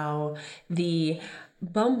discussed how the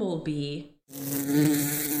bumblebee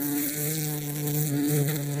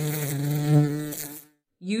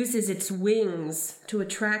uses its wings to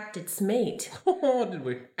attract its mate. Oh, did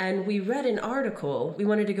we? And we read an article. We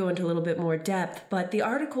wanted to go into a little bit more depth, but the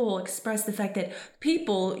article expressed the fact that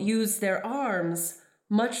people use their arms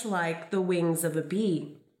much like the wings of a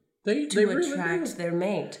bee They to really attract do. their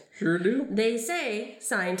mate. Sure do. They say,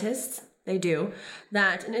 scientists, they do,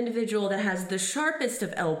 that an individual that has the sharpest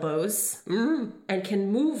of elbows and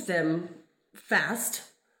can move them fast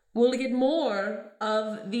will get more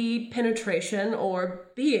of the penetration or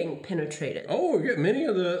being penetrated. Oh, yeah, many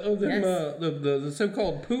of them, Yes. the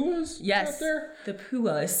so-called puas Yes, out there, the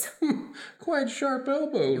puas. quite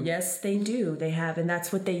sharp-elbowed. Yes, they do. They have, and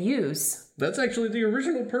that's what they use. That's actually the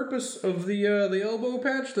original purpose of the elbow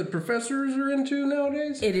patch that professors are into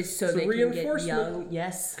nowadays. It is so It's a they can get reinforcement. young.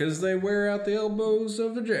 Yes, Because they wear out the elbows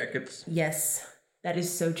of the jackets yes, that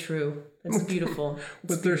is so true. That's beautiful.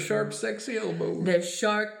 with their sharp, sexy elbows. The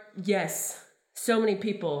shark. Yes, so many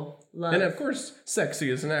people love. And of course, sexy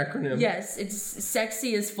is an acronym. Yes, it's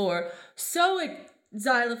sexy is for sew it,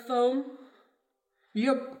 xylophone.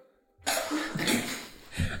 Yep.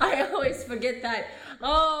 I always forget that.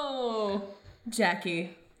 Oh,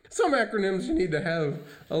 Jackie. Some acronyms you need to have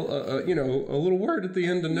a little word at the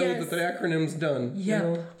end to know Yes. that the acronym's done.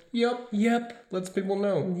 Yep. Yep. Yep. Lets people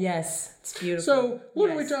know. Yes, it's beautiful. So, what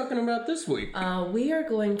are we Yes. talking about this week? We are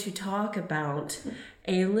going to talk about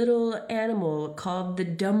a little animal called the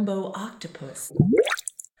Dumbo octopus,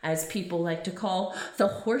 as people like to call the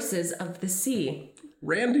horses of the sea.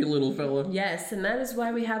 Randy, little fella. Yes, and that is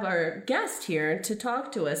why we have our guest here to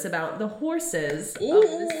talk to us about the horses of Ooh.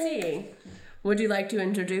 the sea. Would you like to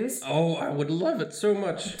introduce? Oh, I would love it so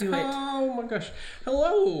much. Do it. Oh my gosh.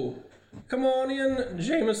 Hello. Come on in,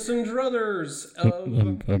 Jameson Druthers of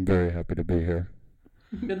I'm very happy to be here.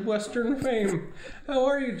 Midwestern fame. How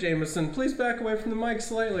are you, Jameson? Please back away from the mic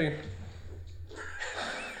slightly.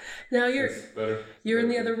 Now you're Better. in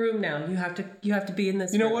the other room now. You have to be in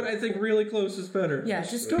this. You know room. what? I think really close is better. Yeah,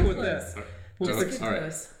 Let's just go get with close. that. Just All get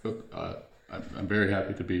right. close. I'm very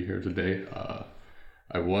happy to be here today.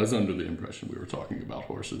 I was under the impression we were talking about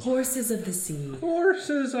horses. Horses of the sea.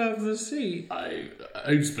 Horses of the sea.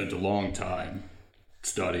 I've spent a long time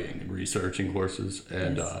studying and researching horses,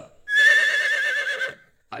 and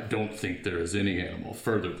I don't think there is any animal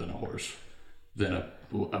further than a horse than a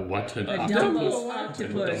what? An octopus? Dumbo An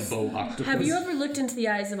octopus. Dumbo octopus. Have you ever looked into the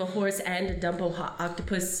eyes of a horse and a Dumbo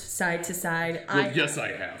octopus side to side? Well, yes,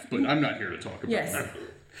 I have, but I'm not here to talk about Yes. that.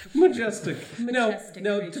 Majestic. Majestic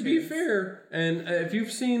Now, to be creatures. fair, and if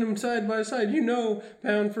you've seen them side by side, you know,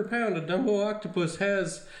 pound for pound, a Dumbo octopus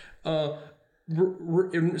has,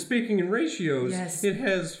 speaking in ratios, Yes. it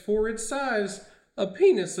has, for its size, a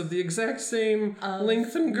penis of the exact same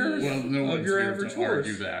length and girth Well, no of one's your here average to horse.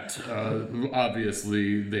 argue that.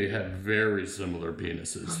 Obviously, they have very similar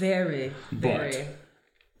penises. Very, very.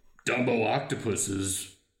 Dumbo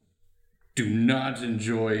octopuses do not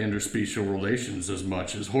enjoy interspecial relations as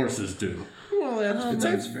much as horses do. Well, that's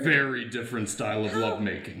It's fair. a very different style of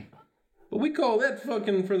lovemaking. But we call that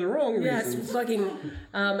fucking for the wrong Yes, reasons. fucking.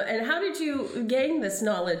 And how did you gain this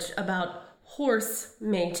knowledge about horse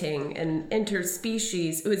mating and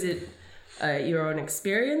interspecies? Was it your own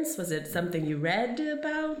experience? Was it something you read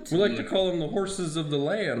about? We like to call them the horses of the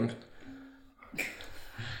land.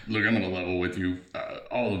 Look, I'm going to level with you.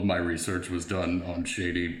 All of my research was done on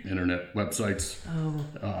shady internet websites. Oh,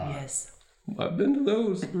 yes. I've been to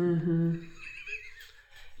those.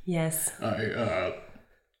 Yes.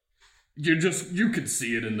 You could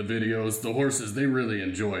see it in the videos. The horses, they really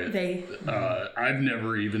enjoy it. I've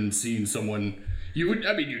never even seen someone. You'd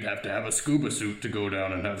have to have a scuba suit to go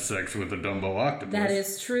down and have sex with a Dumbo octopus. That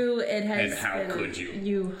is true. It has. And how been, could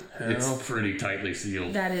you? It's pretty tightly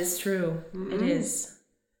sealed. That is true. It is.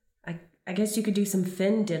 I guess you could do some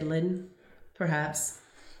fin diddling, perhaps.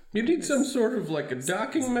 You need some sort of like a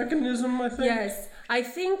docking mechanism, I think. Yes, I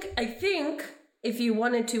think if you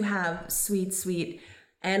wanted to have sweet, sweet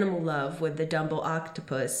animal love with the Dumbo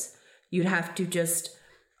octopus, you'd have to just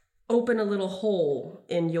open a little hole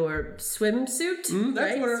in your swimsuit,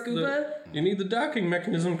 That's right? what Scuba. you need the docking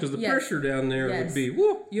mechanism because the Yes. pressure down there Yes. would be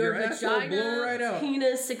woo, Your asshole vagina blow right out,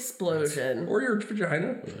 penis explosion. or your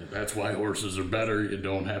vagina. That's why horses are better. You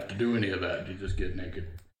don't have to do any of that. You just get naked.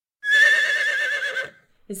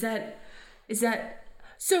 Is that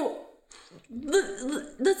so?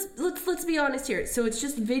 Let's be honest here. So it's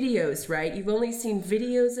just videos, right? You've only seen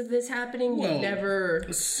videos of this happening. Well, You've never.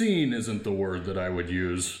 Seen isn't the word that I would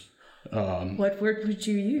use. What word would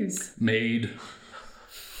you use? Made.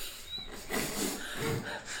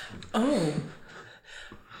 Oh.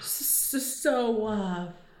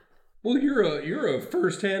 So, Well, you're a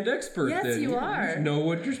first-hand expert. Yes, then. you are. know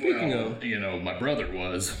what you're speaking Well, of. my brother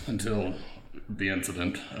was until the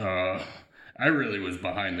incident. I really was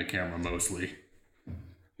behind the camera mostly.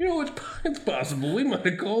 It's possible we might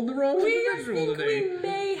have called the wrong I individual think today. we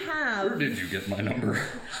may Where have. did you get my number?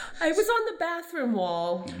 I was on the bathroom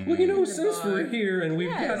wall. Well, since we're here and we've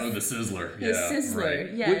Yes. Oh, the Sizzler. The Yeah, Sizzler,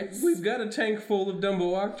 right. yes. we've got a tank full of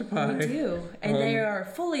Dumbo octopi. We do. And they are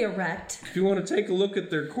fully erect. If you want to take a look at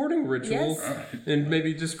their courting ritual Yes. and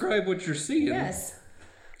maybe describe what you're seeing, Yes.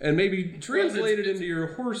 and maybe translate it into your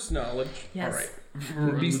horse knowledge, Yes.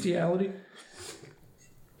 bestiality.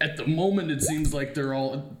 At the moment, it seems like they're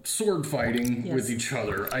all sword fighting Yes. with each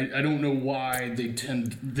other. I don't know why they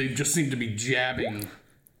just seem to be jabbing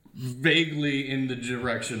vaguely in the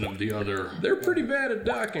direction of the other. They're pretty bad at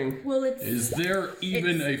docking. Well, it's. Is there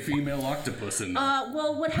even a female octopus in there?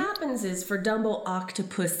 Well, what happens is for Dumbo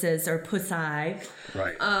octopuses or pussy,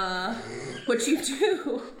 Right. what you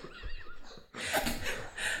do.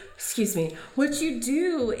 Excuse me. What you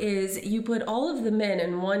do is you put all of the men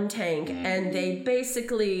in one tank and they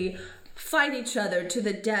basically fight each other to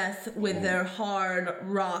the death with their hard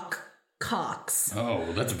rock cocks. Oh,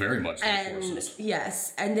 that's very much like And horses.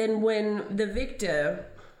 yes, and then when the victor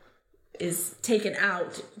is taken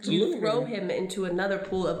out, you throw him into another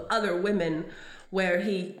pool of other women where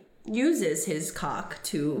he uses his cock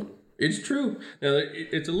to. It's true. Now,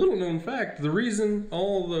 it's a little known fact. The reason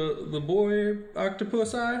all the boy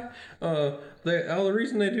octopusi, all the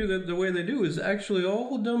reason they do that the way they do is actually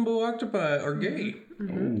all Dumbo octopi are gay.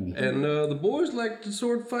 Mm-hmm. And the boys like to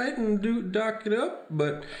sword fight and dock it up,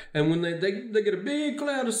 and when they get a big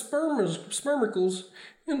cloud of spermicles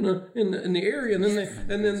in the area, and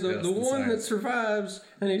then the one that survives,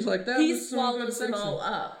 and he's like that. He was some good swallows them sex. all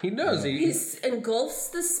up. He does. He engulfs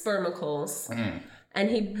the spermicles. And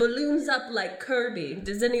he balloons up like Kirby.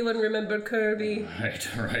 Does anyone remember Kirby? Right.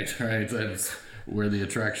 That's where the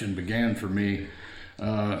attraction began for me.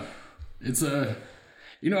 It's a...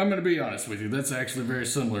 I'm going to be honest with you. That's actually very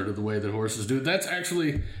similar to the way that horses do it. That's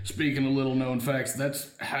actually, speaking of little known facts,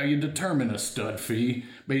 that's how you determine a stud fee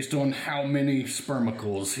based on how many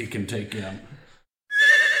spermicles he can take in.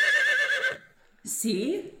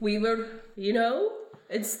 See? We were,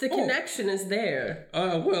 it's the connection is there.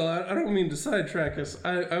 Well, I don't mean to sidetrack us.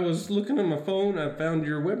 I was looking on my phone. I found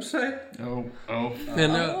your website.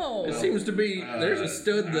 And it seems to be there's a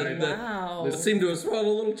stud that seemed to have swallowed a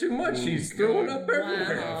little too much. He's throwing up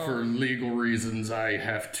everywhere. For legal reasons, I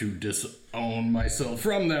have to disown myself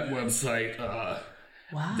from that website.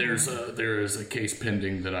 There is a case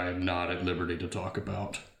pending that I am not at liberty to talk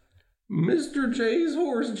about. Mr. J's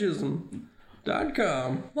horse jism.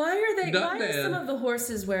 Why are .net. some of the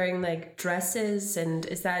horses wearing like dresses, and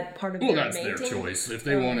is that part of Well, their that's their mating? choice. If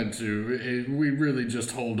they wanted to, we really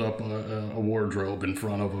just hold up a wardrobe in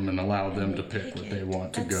front of them and allow them to pick what they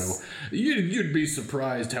want to go. You'd be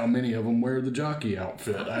surprised how many of them wear the jockey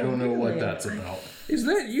outfit. I don't know what that's about. Is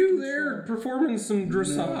that you there performing some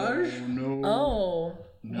dressage? No. Oh,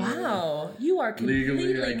 wow! You are completely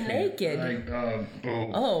Legally, I can't. naked.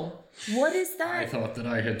 Oh, what is I that? thought that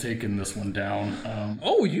I had taken this one down.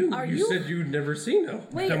 Oh, you you- said you'd never seen a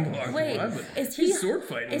Wait, Dumbledore wait. live, but Is he's he sword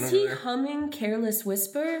fighting Is over he there. humming "Careless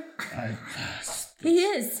Whisper"? I, He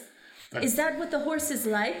is. Is that what the horse is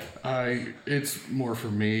like? it's more for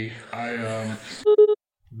me.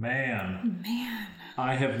 Man.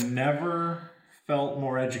 I have never felt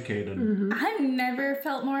more educated. I've never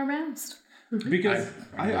felt more aroused. Because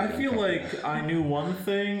I feel like I knew one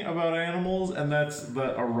thing about animals, and that's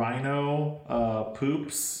that a rhino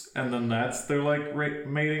poops, and then that's their like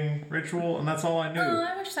mating ritual, and that's all I knew. Oh,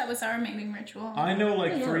 I wish that was our mating ritual. I know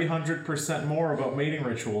like 300% more about mating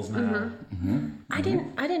rituals now. I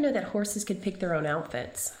didn't know that horses could pick their own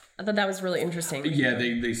outfits. I thought that was really interesting. Yeah,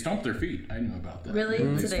 they stomp their feet. I know about that. Really?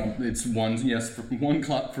 They So they- stomp, it's one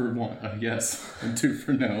clap for one, yes, and two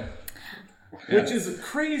for no. Which is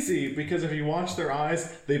crazy because if you watch their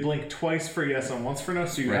eyes, they blink twice for yes and once for no,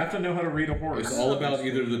 so you have to know how to read a horse. It's all about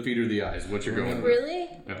either the feet or the eyes. What you're going with. Really?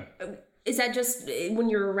 Yeah. Is that just when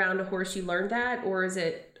you're around a horse you learned that, or is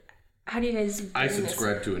it? How do you guys? I learn this?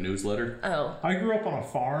 subscribe to a newsletter. Oh. I grew up on a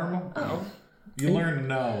farm. Oh. You learn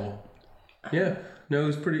no. Yeah. No,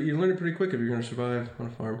 it's pretty. You learn it pretty quick if you're going to survive on a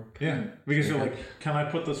farm. Yeah, because you're like, can I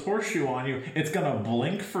put this horseshoe on you? It's gonna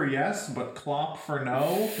blink for yes, but clop for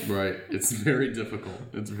no. Right. It's very difficult.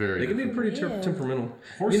 It's very They can be difficult. pretty temperamental.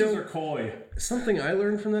 Horses You know, are coy. something I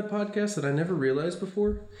learned from that podcast that I never realized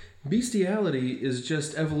before: bestiality is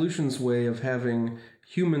just evolution's way of having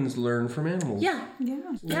humans learn from animals. Yeah.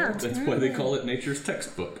 Yeah. That's why they call it nature's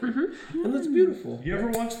textbook. And that's beautiful. You ever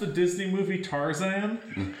watch the Disney movie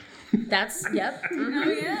Tarzan? That's yep. Oh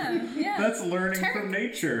yeah, yeah. That's learning from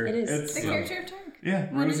nature. It is. It's the character of Turk. yeah,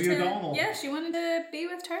 Wanted Rosie to- O'Donnell. Yeah, she wanted to be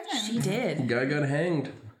with Tarzan. She did. Guy got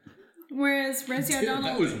hanged. Whereas Rosie O'Donnell.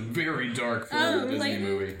 That was very dark for a Disney Clayton.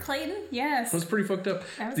 movie. Clayton, yes. That was pretty fucked up.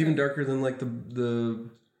 was It's even darker than like the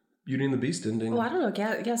Beauty and the Beast ending. Oh, I don't know.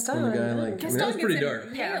 Gaston. When the guy like, I mean, that was pretty dark.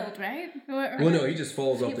 Impaled, right? Well, no, he just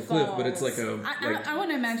falls off the cliff, but it's like a I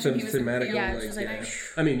want to imagine he was thematic. impaled. Yeah, like, it's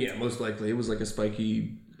just like- I mean, yeah, most likely it was like a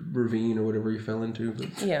spiky ravine or whatever he fell into.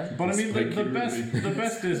 But Yeah. But I mean, the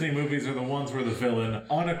best Disney movies are the ones where the villain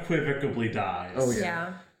unequivocally dies. oh yeah.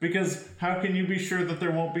 Yeah. Because how can you be sure that there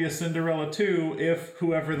won't be a Cinderella 2 if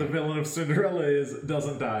whoever the villain of Cinderella is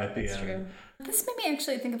doesn't die at the end? True. This made me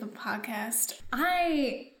actually think of a podcast.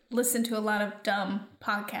 I listen to a lot of dumb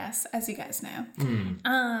podcasts, as you guys know.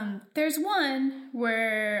 There's one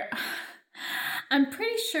where I'm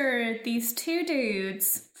pretty sure these two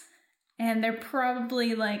dudes, and they're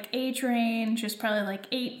probably like age range is probably like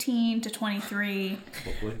 18 to 23.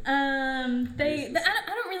 I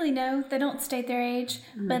don't really know. They don't state their age,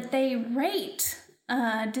 but they rate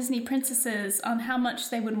Disney princesses on how much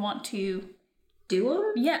they would want to. Do them?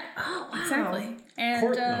 Yeah. Oh, wow. Exactly. And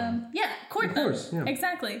Court them. yeah, court Of them. course, yeah.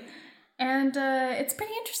 Exactly. And it's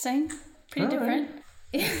pretty interesting. Pretty All right. different.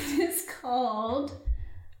 It is called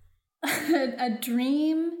A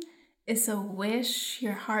Dream is a Wish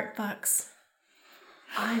Your Heart Fucks.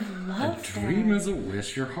 I love Dream is a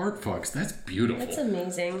wish, your heart fucks. That's beautiful. That's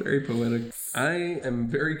amazing. Very poetic. I am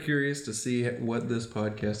very curious to see what this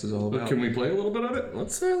podcast is all about. Can we play a little bit of it?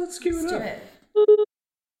 Let's cue it Let's do up. it.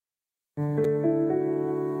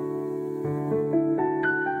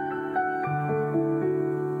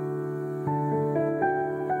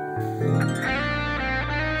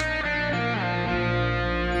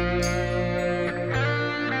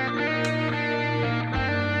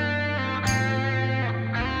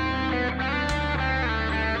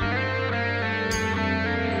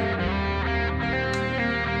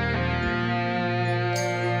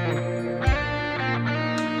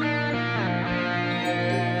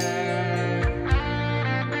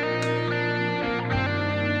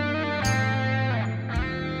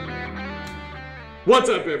 What's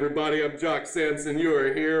up, everybody? I'm Jock Sampson. You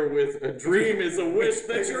are here with A Dream is a Wish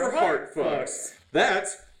That Your Heart Fucks.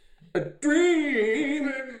 That's a dream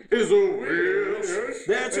is a wish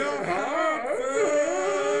that your heart fucks.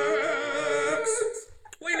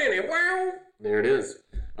 There it is.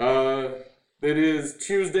 It is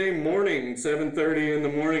Tuesday morning, 7:30 in the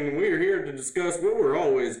morning, and we are here to discuss what we're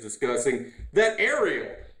always discussing, that Ariel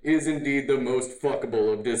is indeed the most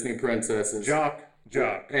fuckable of Disney princesses. Jock.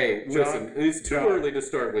 Hey, listen, it's too early to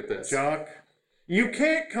start with this. Jock, You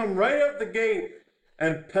can't come right up the gate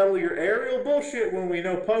and peddle your Ariel bullshit when we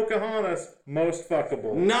know Pocahontas most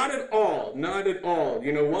fuckable. Not at all. Not at all.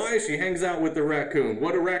 You know why? She hangs out with the raccoon.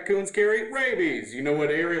 What do raccoons carry? Rabies. You know what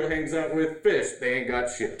Ariel hangs out with? Fish. They ain't got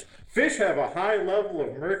shit. Fish have a high level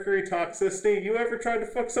of mercury toxicity. You ever tried to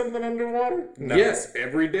fuck something underwater? No. Yes,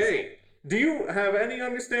 every day. Do you have any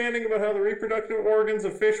understanding about how the reproductive organs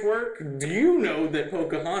of fish work? Do you know that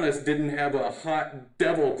Pocahontas didn't have a hot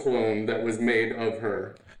devil clone that was made of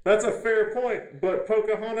her? That's a fair point, but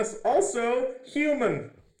Pocahontas also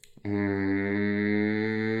human.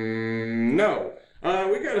 No.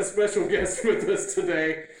 We got a special guest with us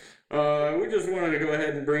today. We just wanted to go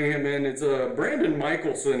ahead and bring him in. It's Brandon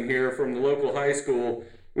Michelson here from the local high school.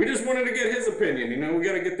 We just wanted to get his opinion. You know, we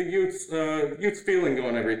got to get the youth's feeling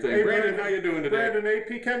on everything. Hey, Brandon, how you doing today? Brandon,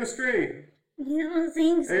 AP Chemistry. Yeah,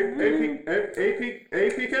 thanks. AP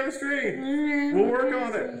Chemistry. We'll work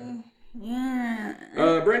on it. Yeah.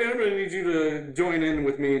 Brandon, I'm going to need you to join in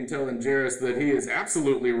with me in telling Jairus that he is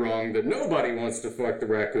absolutely wrong, that nobody wants to fuck the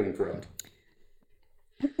raccoon front.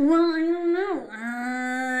 Well, I don't know.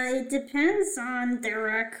 It depends on the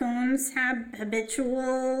raccoons have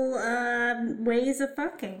habitual ways of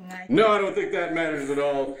fucking. No, I don't think that matters at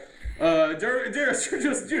all. Jairus,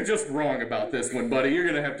 you're just wrong about this one, buddy. You're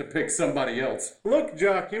gonna have to pick somebody else. Look,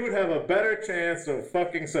 Jock, you would have a better chance of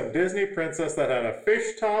fucking some Disney princess that had a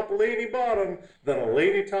fish top lady bottom than a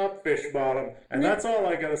lady top fish bottom. And that's all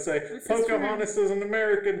I gotta say. Pocahontas is an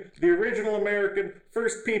American, the original American,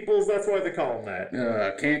 first peoples, that's why they call them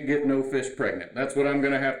that. Can't get no fish pregnant. That's what I'm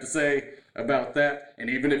gonna have to say about that. And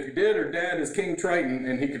even if you did, her dad is King Triton,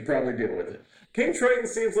 and he could probably deal with it. King Triton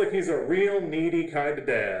seems like he's a real needy kind of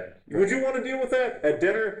dad. Would you want to deal with that at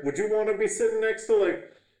dinner? Would you want to be sitting next to, like,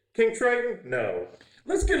 King Triton? No.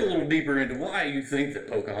 Let's get a little deeper into why you think that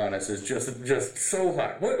Pocahontas is just so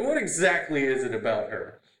hot. What exactly is it about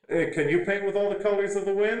her? Can you paint with all the colors of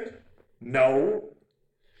the wind? No.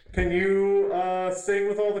 Can you sing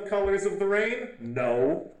with all the colors of the rain?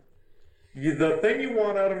 No. The thing you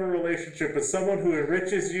want out of a relationship is someone who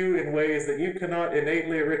enriches you in ways that you cannot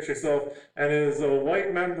innately enrich yourself. And as a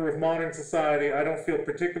white member of modern society, I don't feel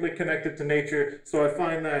particularly connected to nature, so I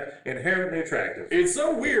find that inherently attractive. It's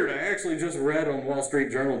so weird. I actually just read on Wall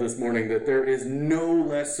Street Journal this morning that there is no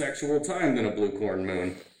less sexual time than a blue corn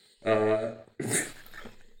moon.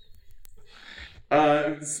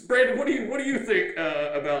 Brandon, what do you think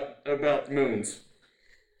about moons?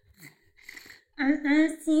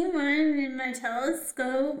 I've seen one in my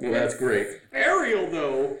telescope. Well, that's great. Ariel,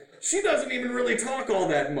 though, she doesn't even really talk all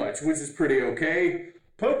that much, which is pretty okay.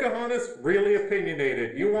 Pocahontas, really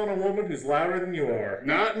opinionated. You want a woman who's louder than you are.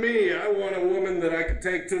 Not me. I want a woman that I could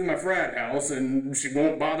take to my frat house and she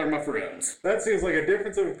won't bother my friends. That seems like a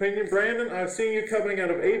difference of opinion. Brandon, I've seen you coming out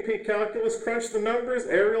of AP Calculus. Crunch the numbers.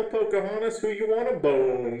 Ariel, Pocahontas, who you want a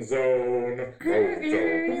bone zone.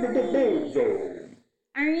 Bone zone.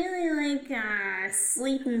 I really like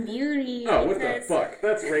Sleeping Beauty. Oh, what the fuck?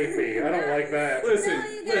 That's rapey. I don't like that.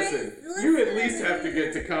 Listen. You at least have to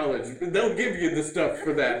get to college. They'll give you the stuff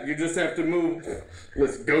for that. You just have to move.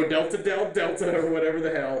 Let's go Delta, or whatever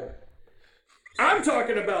the hell. I'm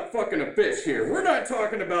talking about fucking a fish here. We're not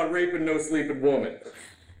talking about raping no sleeping woman.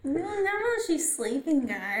 No, not while she's sleeping,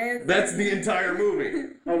 guys. That's the entire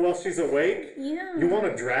movie. Oh, while she's awake? Yeah. You want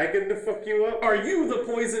a dragon to fuck you up? Are you the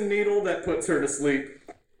poison needle that puts her to sleep?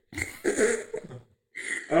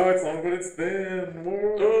 Oh, it's long, but it's thin.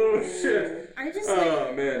 Whoa. Oh, shit.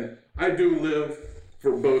 Oh, man. I do live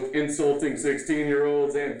for both insulting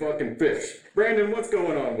 16-year-olds and fucking fish. Brandon, what's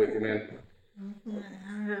going on with you, man?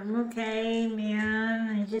 I'm okay,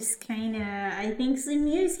 man. I think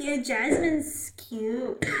Sleeping Jasmine's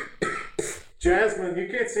cute. Jasmine, you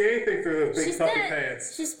can't see anything through those big puffy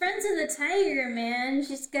pants. She's friends with the tiger, man.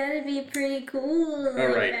 She's gotta be pretty cool,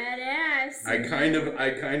 all right. badass. I kind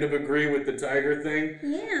of agree with the tiger thing.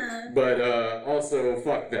 Yeah. But also,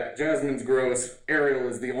 fuck that. Jasmine's gross. Ariel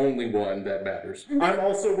is the only one that matters. I'm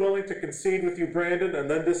also willing to concede with you, Brandon, and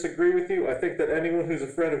then disagree with you. I think that anyone who's a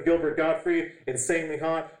friend of Gilbert Gottfried, insanely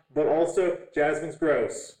hot, but also Jasmine's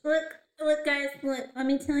gross. Look, guys, let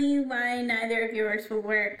me tell you why neither of yours will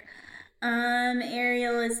work.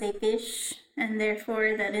 Ariel is a fish, and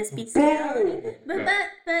therefore that is bestiality.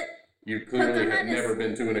 But You clearly have Pocahontas- never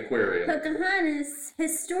been to an aquarium. Pocahontas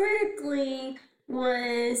historically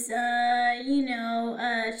was,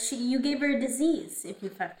 you gave her a disease if you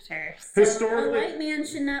fucked her. So Historically- a white man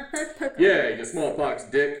should not fuck Pocahontas. Yeah, you smallpox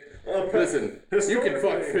dick. Listen, you can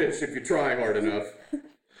fuck historically- fish if you try hard enough.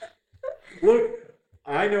 Look,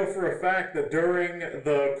 I know for a fact that during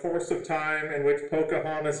the course of time in which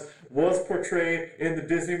Pocahontas was portrayed in the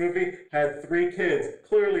Disney movie, had 3 kids,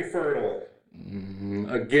 clearly fertile.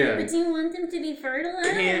 Again, But you want them to be fertile? I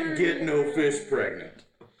don't can't wanna get be no fertile. fish pregnant.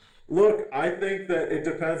 Look, I think that it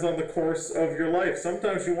depends on the course of your life.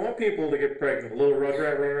 Sometimes you want people to get pregnant. A little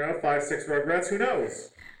rugrat running around, 5, 6 rugrats, who knows?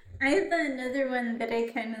 I have another one that I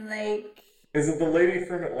kind of like. Is it the lady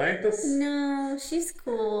from Atlantis? No, she's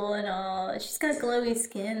cool and all. She's got glowy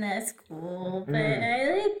skin, that's cool. But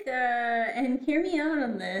I like, and hear me out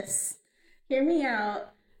on this. Hear me out.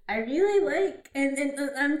 I really like, and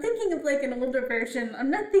I'm thinking of like an older version.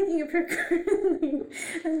 I'm not thinking of her currently.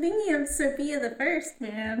 I'm thinking of Sophia the First,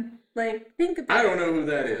 man. Like, think about I don't know who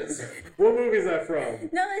that is. What movie is that from?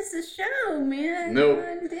 No, it's a show, man. Nope.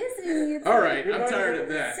 On Disney. It's All right, I'm tired of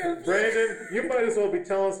that. Sophia. Brandon, you might as well be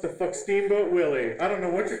telling us to fuck Steamboat Willie. I don't know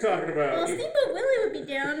what you're talking Well, about. Steamboat Willie would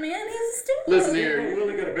be down, man. He's a steamboat. Listen Steamboat here,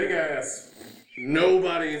 Willie got a big ass.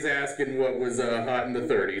 nobody's asking what was hot in the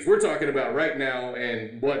 30s. We're talking about right now,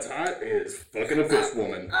 and what's hot is fucking a fish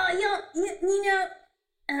woman. Oh, you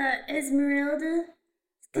know, Esmeralda.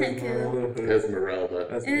 Kind of cool. Esmeralda.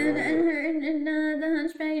 And her and the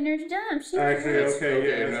Hunchback of Notre Dame. She Actually, okay,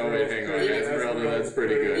 yeah. Okay, no, wait, hang on. Esmeralda, that's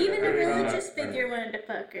pretty good. even a religious figure wanted to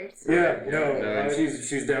fuck her. So. Yeah, no, No, and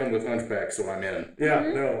she's down with Hunchback, so I'm in. yeah,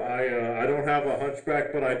 no, I don't have a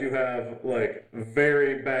hunchback, but I do have like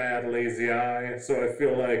very bad lazy eye, so I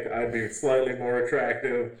feel like I'd be slightly more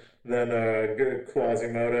attractive than good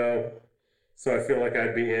Quasimodo. So I feel like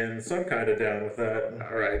I'd be in, so I'm kind of down with that.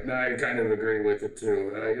 All right, no, I kind of agree with it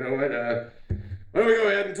too. You know what? Why don't we go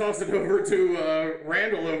ahead and toss it over to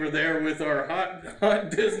Randall over there with our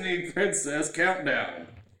hot Disney princess countdown.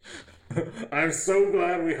 I'm so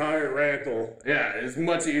glad we hired Randall. Yeah, it's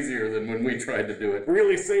much easier than when we tried to do it.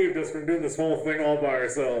 Really saved us from doing this whole thing all by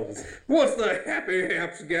ourselves. What's the happy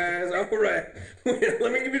haps, guys? All right. Well,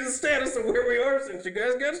 let me give you the status of where we are since you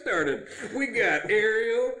guys got started. We got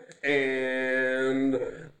Ariel and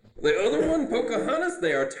the other one, Pocahontas.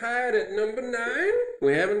 They are tied at number 9.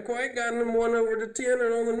 We haven't quite gotten them 1 over to 10,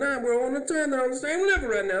 and on the 9, we're on the 10. They're on the same level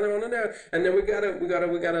right now. They're on the 9, and then we got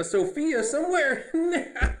a Sophia somewhere.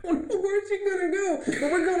 I don't know where she's gonna go,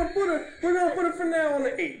 but we're gonna put her for now on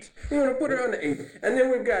the 8. We're gonna put her on the 8, and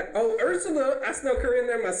then we've got Ursula. I snuck her in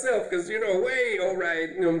there myself because way all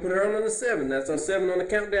right. You know, put her on the 7. That's our 7 on the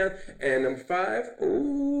countdown, and number 5.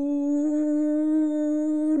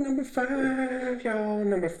 Ooh, number 5, y'all.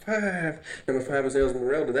 Number 5. Number 5 is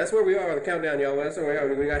Esmeralda. That's where we are on the countdown, y'all. That's where we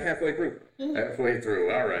are. We got halfway through. Halfway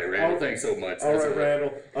through. All right, Randall. Thanks so much. All right,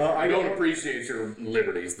 Randall. I don't appreciate your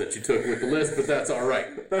liberties that you took with the list, but that's all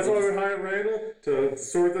right. That's why we hired Randall to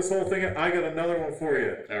sort this whole thing out. I got another one for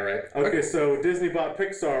you. All right. Okay, so Disney bought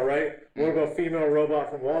Pixar, right? What about female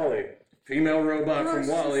robot from WALL-E? Female robot from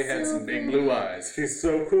WALL-E had some big blue eyes. She's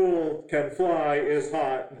so cool, can fly, is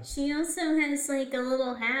hot. She also has like a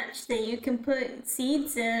little hatch that you can put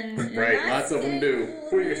seeds in. Right, That's lots of them pretty do. cool,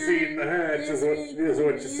 Put your man. seed in the hatch That's is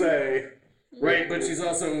what you say. Right, but she's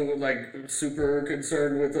also super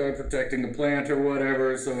concerned with protecting the plant or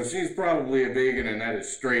whatever, so she's probably a vegan, and that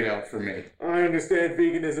is straight out for me. I understand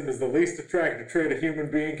veganism is the least attractive trait a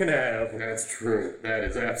human being can have. That's true. That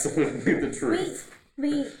is absolutely the truth.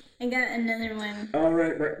 Wait, I got another one. All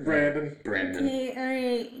right, Brandon. Brandon. Hey,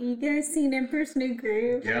 alright, you guys seen Emperor's New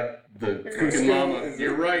Groove? Yep, the fucking llama.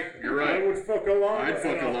 You're right. I would fuck a llama. I'd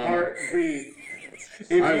fuck in a llama. Heartbeat.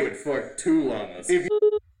 I would fuck 2 llamas.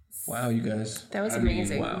 Wow, you guys. That was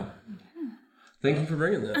amazing. Wow. Thank you for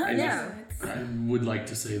bringing that. Yeah. I would like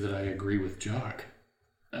to say that I agree with Jock.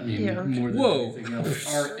 I mean, Yeah. more than Whoa. anything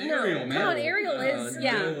else. Our Ariel, man. Come on, Ariel is,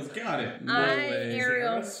 yeah. Ariel's got it.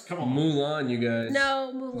 Ariel. Come on. Mulan, you guys.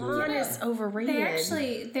 No, Mulan is overrated. They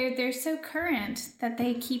actually, they're so current that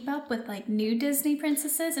they keep up with like new Disney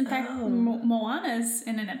princesses. In fact, Moana's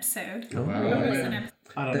in an episode. Oh, Moana's in an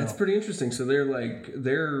I don't That's know. pretty interesting. So they're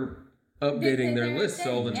updating their lists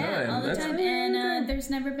all the time. Yeah, all the That's time. And there's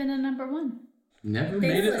never been a number 1. Never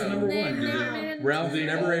made it to number They've 1. never made it. Ralph They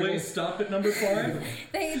never able. always stop at number 5.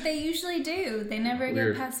 They usually do. They never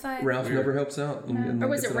Weird. get past 5. Ralph never helps out. And Or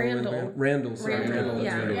was gets it all the way Randall? back. Randall, sorry. Randall, Randall,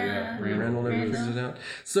 yeah. that's right. Yeah. Randall never figures it out.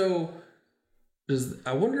 So,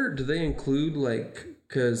 I wonder, do they include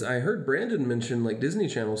because I heard Brandon mention Disney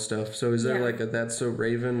Channel stuff. So is there Yeah. a That's So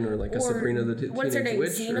Raven or a Or Sabrina the what's her Teenage name,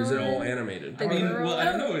 Witch, or is it all Xenon? animated? The I mean, girl. well, I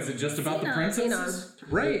don't know. Is it just about the princesses?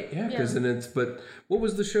 Right, yeah, because then but what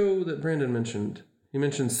was the show that Brandon mentioned? You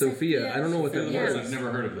mentioned Sophia. I don't know what that Yeah. was. I've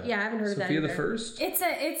never heard of that. Yeah, I haven't heard of that Sophia the either. First? It's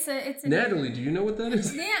a Natalie, do you know what that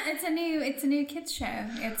is? Yeah, it's a new kids show.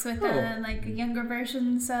 It's with Oh. like younger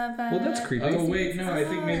versions of. Well, that's creepy. Oh wait, no, I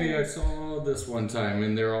think maybe I saw this one time,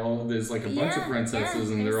 and there's like a bunch of Yeah, princesses,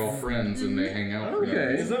 yeah, and they're all friends, and they hang out.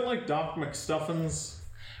 Okay. Is that like Doc McStuffins?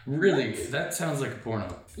 Really, that sounds like a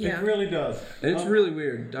porno. Yeah. It really does. It's really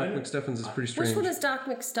weird. Doc McStuffins is pretty strange. Which one is Doc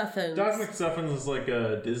McStuffins? Doc McStuffins is like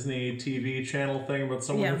a Disney TV channel thing about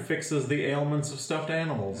someone Yeah. who fixes the ailments of stuffed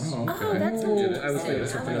animals. Oh, okay. Oh, that sounds Oh, interesting. I was thinking I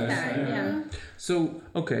something like else. that. Yeah. So,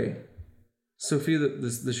 okay. Sophia,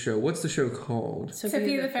 the show. What's the show called?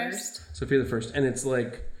 Sophia the First. Sophia the First. And it's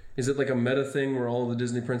like, is it like a meta thing where all the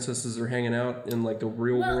Disney princesses are hanging out in like a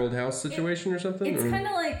real world house situation or something? It's Or- kind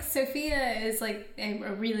of like Sophia is like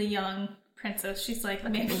a really young princess. She's like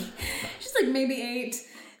maybe 8,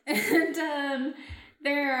 and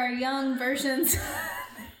there are young versions.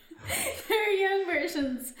 There are young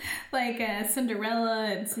versions like Cinderella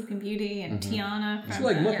and Sleeping Beauty and Tiana. From, It's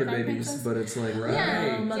like Muppet Frog Babies, Princess. but it's like, right.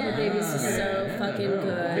 Yeah. Oh, Muppet Yeah. Babies is so Yeah. fucking I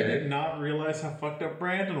good. did not realize how fucked up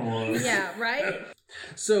Brandon was. Yeah, right?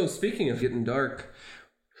 So, speaking of getting dark,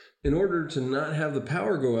 in order to not have the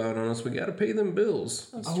power go out on us, we got to pay them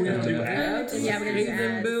bills. We have to do ads? Yeah, we're gonna Pay do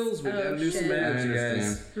them ads. bills. We got to do some shit. ads, I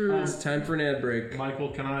guys. It's time for an ad break.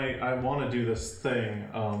 Michael, can I want to do this thing.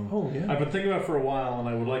 yeah. I've been thinking about it for a while, and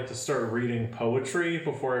I would like to start reading poetry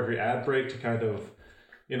before every ad break to kind of,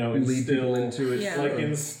 Lead people into it. Yeah. like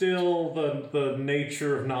instill the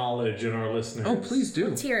nature of knowledge in our listeners. Oh, please do.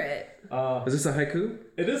 Let's hear it. Is this a haiku?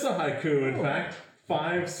 It is a haiku, in fact.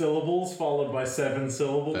 5 syllables followed by 7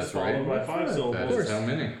 syllables That's followed right. by 5 That syllables. is how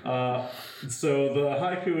many. So the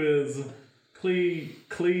haiku is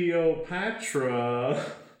Cleopatra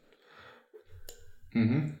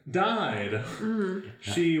died.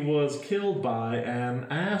 She was killed by an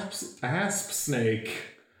asp snake.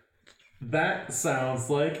 That sounds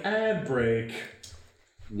like ad break.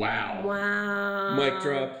 Wow. Wow. Mic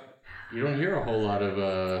drop. You don't hear a whole lot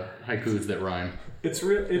of haikus that rhyme. It's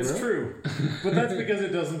real. It's true, but that's because it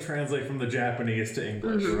doesn't translate from the Japanese to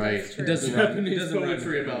English. Right. It doesn't Japanese doesn't rhyme.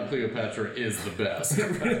 poetry about Cleopatra is the best.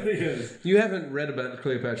 It really is. You haven't read about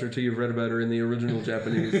Cleopatra till you've read about her in the original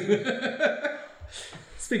Japanese.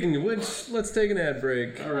 Speaking of which, let's take an ad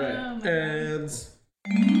break. All right. Ads.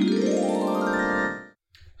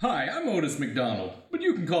 Hi, I'm Otis McDonald, but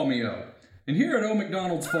you can call me O. And here at O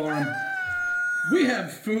McDonald's Farm, we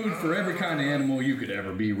have food for every kind of animal you could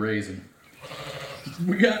ever be raising.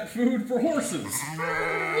 We got food for horses.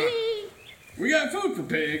 We got food for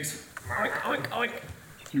pigs.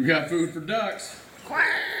 We got food for ducks.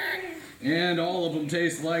 And all of them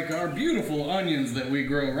taste like our beautiful onions that we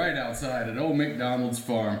grow right outside at Old McDonald's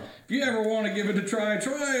Farm. If you ever want to give it a try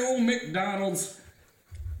Old McDonald's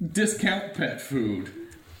discount pet food.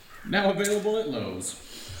 Now available at Lowe's.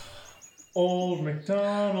 Old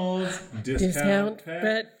McDonald's discount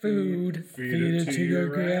pet food. Feed it to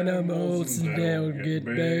your animals and they'll get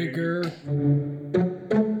bigger.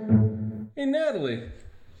 Hey, Natalie.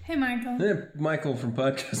 Hey, Michael. Hey, Michael from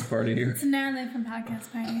Podcast Party here. It's Natalie from Podcast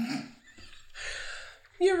Party.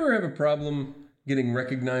 You ever have a problem getting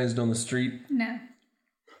recognized on the street? No.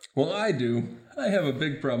 Well, I do. I have a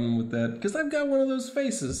big problem with that because I've got one of those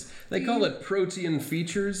faces. They call it protean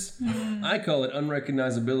features. I call it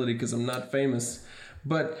unrecognizability because I'm not famous.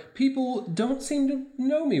 But people don't seem to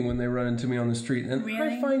know me when they run into me on the street, and I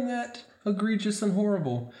Really? find that egregious and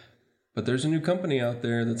horrible. But there's a new company out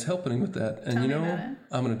there that's helping with that. And Tell you me know, about it.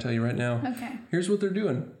 I'm going to tell you right now. Okay. Here's what they're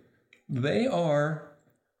doing. They are...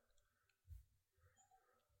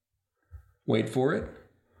 Wait for it.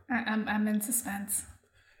 I'm in suspense.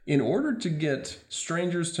 In order to get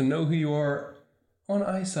strangers to know who you are on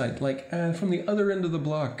eyesight, like from the other end of the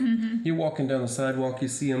block, you're walking down the sidewalk, you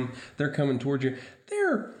see them, they're coming towards you.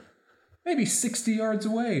 They're maybe 60 yards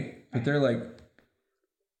away, but they're like,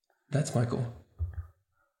 that's Michael.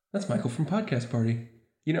 That's Michael from Podcast Party.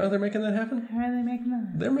 You know how they're making that happen? How are they making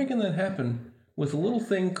that? They're making that happen with a little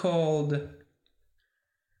thing called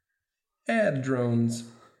ad drones.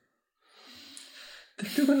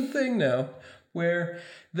 They're doing a thing now where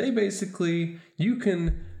they basically, you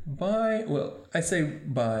can buy, well, I say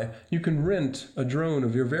buy, you can rent a drone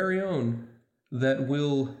of your very own that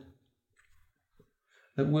will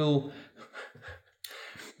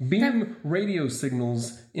beam radio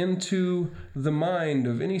signals into the mind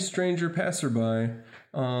of any stranger passerby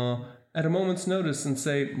at a moment's notice and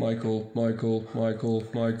say, Michael, Michael, Michael,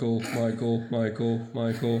 Michael, Michael, Michael,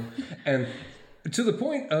 Michael, and to the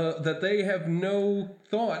point that they have no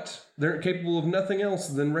thought, they're capable of nothing else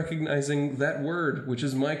than recognizing that word, which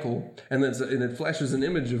is Michael, and it flashes an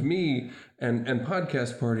image of me and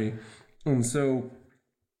podcast party. And so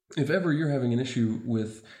if ever you're having an issue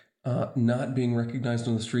with not being recognized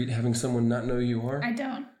on the street, having someone not know who you are. I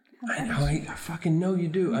don't. I fucking know you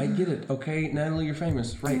do. I get it. Okay, Natalie, you're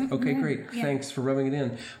famous. Right. Okay, great. Yeah. Thanks for rubbing it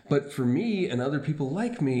in. But for me and other people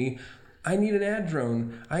like me, I need an ad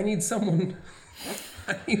drone. I need someone.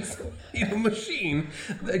 I need a machine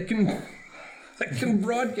that can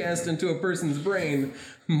broadcast into a person's brain,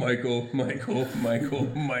 Michael,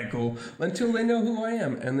 until they know who I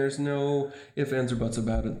am. And there's no ifs, ands, or buts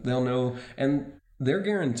about it. They'll know. And they're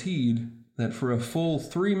guaranteed that for a full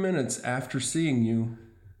 3 minutes after seeing you,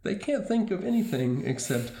 they can't think of anything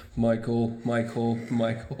except Michael.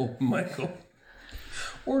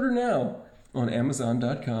 Order now on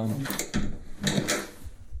Amazon.com.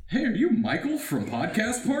 Hey, are you Michael from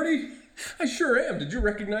Podcast Party? I sure am. Did you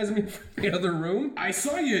recognize me from the other room? I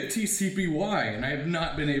saw you at TCPY, and I have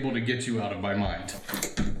not been able to get you out of my mind.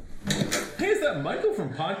 Hey, is that Michael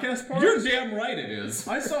from Podcast Party? You're damn right it is.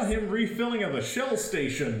 I saw him refilling at the Shell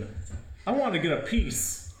station. I want to get a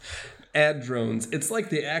piece. Ad drones. It's like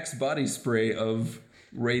the Axe body spray of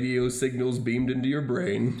radio signals beamed into your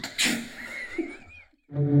brain.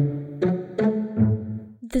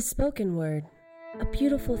 The spoken word. A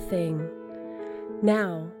beautiful thing.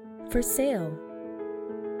 Now, for sale.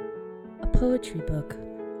 A poetry book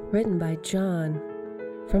written by John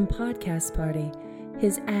from Podcast Party,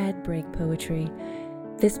 his ad break poetry.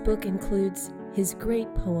 This book includes his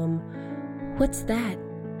great poem, What's That?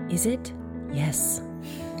 Is It? Yes.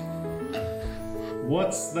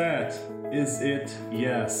 What's that? Is it?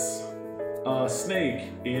 Yes. A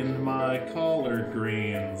snake in my collard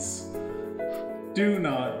greens. Do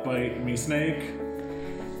not bite me, snake.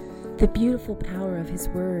 The beautiful power of his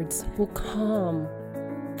words will calm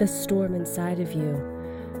the storm inside of you.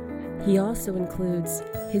 He also includes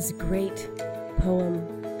his great poem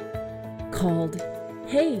called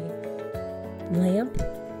Hey, Lamp.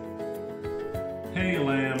 Hey,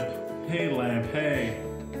 lamp. Hey, lamp. Hey.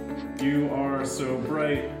 You are so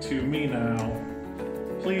bright to me now.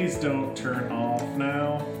 Please don't turn off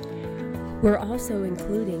now. We're also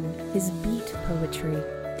including his beat poetry.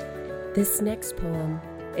 This next poem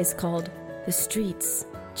is called The Streets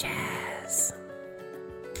Jazz.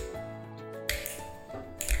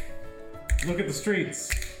 Look at the streets.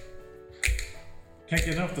 Can't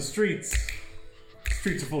get enough of the streets.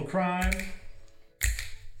 Streets are full of crime.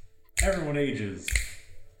 Everyone ages.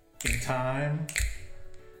 In time.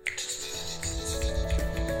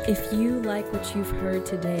 If you like what you've heard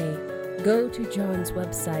today, go to John's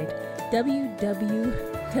website,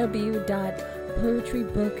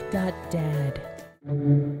 www.poetrybook.dad. I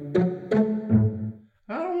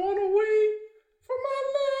don't want to wait for my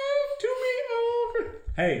life to be over.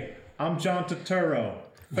 Hey, I'm John Turturro,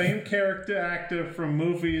 famed character actor from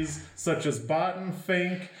movies such as Barton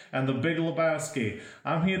Fink and The Big Lebowski.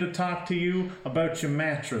 I'm here to talk to you about your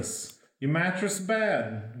mattress. Your mattress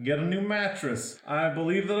bad. Get a new mattress. I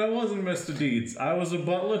believe that I wasn't Mr. Deeds. I was a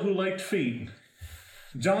butler who liked feet.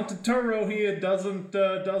 John Turturro here doesn't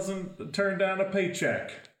turn down a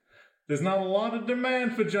paycheck. There's not a lot of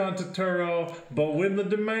demand for John Turturro, but when the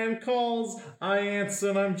demand calls, I answer,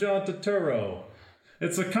 and I'm John Turturro.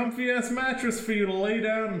 It's a comfy-ass mattress for you to lay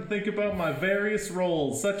down and think about my various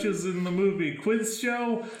roles, such as in the movie Quiz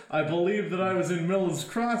Show. I believe that I was in Miller's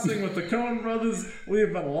Crossing with the Coen brothers. We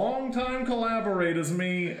have been long-time collaborators,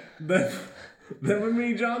 then with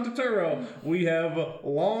me, John Turturro. We have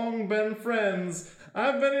long been friends.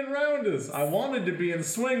 I've been in Rounders. I wanted to be in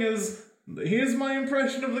Swingers. Here's my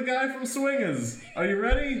impression of the guy from Swingers. Are you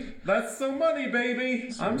ready? That's the money,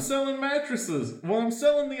 baby. I'm selling mattresses. Well, I'm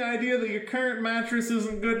selling the idea that your current mattress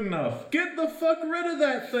isn't good enough. Get the fuck rid of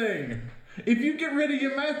that thing. If you get rid of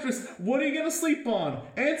your mattress, what are you gonna sleep on?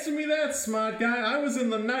 Answer me that, smart guy. I was in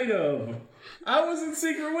The Night Of. I was in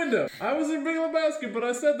Secret Window. I was in Big Lebowski, but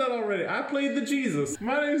I said that already. I played the Jesus.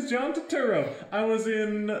 My name is John Turturro. I was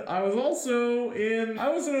in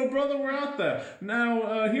Oh Brother, We're Out There.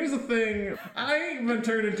 Now, here's the thing. I ain't been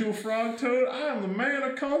turned into a frog toad. I am the man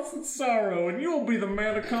of constant sorrow, and you'll be the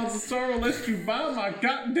man of constant sorrow unless you buy my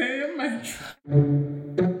goddamn mattress.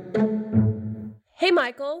 Hey,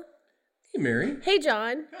 Michael. Hey, Mary. Hey,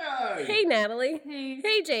 John. Hi. Hey, Natalie. Hey.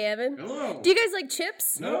 Hey, J. Evan. Hello. Do you guys like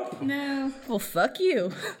chips? Nope. No. Well, fuck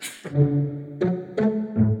you.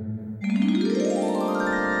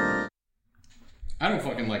 I don't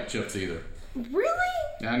fucking like chips either.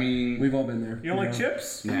 Really? I mean, We've all been there. You don't like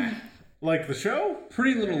chips? nah. Like the show?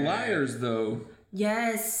 Pretty Little Liars, though.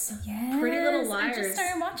 Yes. Yes. Pretty Little I Liars. just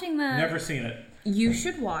started watching that. Never seen it. You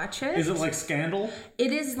should watch it. Is it like Scandal?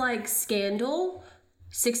 It is like Scandal,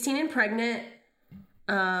 16 and Pregnant,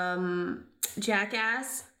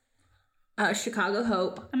 Jackass, Chicago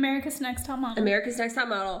Hope, America's Next Top Model. America's Next Top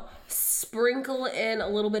Model. Sprinkle in a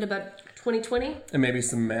little bit about 2020. And maybe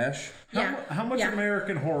some MASH. How much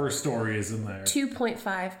American Horror Story is in there?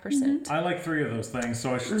 2.5%. I like 3 of those things,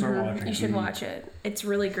 so I should start watching. You should watch it. It's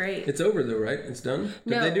really great. It's over though, right? It's done?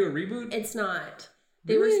 Did they do a reboot? It's not.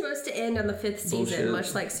 They were supposed to end on the 5th season, Bullshit.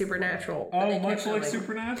 much like Supernatural. but Oh, they kept much like going.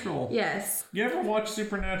 Supernatural. Yes. You ever watch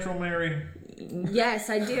Supernatural, Mary? Yes,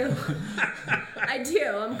 I do. I do.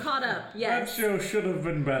 I'm caught up. That Yes. show should have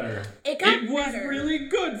been better. It got It was better. really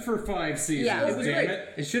good for 5 seasons. Yeah, it was damn great. it.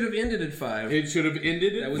 It should have ended at 5. It should have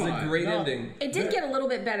ended at That was 5. a great No. ending. It did get a little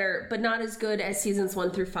bit better, but not as good as seasons 1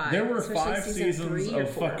 through 5. There were especially 5 season seasons 3 or of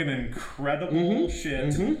 4. fucking incredible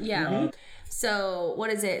shit. Yeah. So, what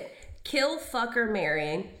is it? Kill, fuck, or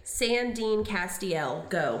marry. Sandine Castiel.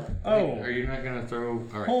 Go. Oh, Are you not gonna throw?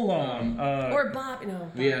 All right. hold on. Or Bob.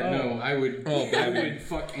 No. Yeah, no, I would. Oh, I Bobby. would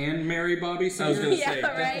fuck and marry Bobby I was Singer. going to Yeah, say,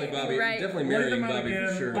 right, definitely Bobby. right. Definitely Lay marrying them out Bobby for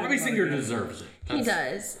again. sure. Bobby Singer deserves it. He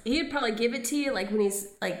does. He'd probably give it to you like when he's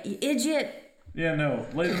like, idiot. Yeah, no.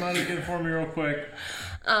 Lay them out again for me real quick.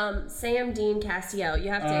 Sam Dean Castiel. You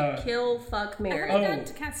have to kill, fuck, I marry. haven't gotten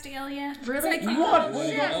to Castiel yet. Really? What? Oh,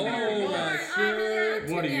 shit. Oh, my shit.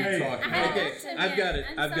 What are you Hey. talking I about? Okay, haven't I've got it.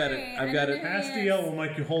 I'm I've got it. sorry. I've I got don't it. know who he Castiel is. will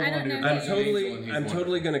make you hold I on don't to your know I'm who butt. he totally, I'm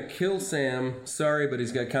totally gonna kill Sam. Sorry, but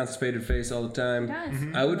he's got constipated face all the time.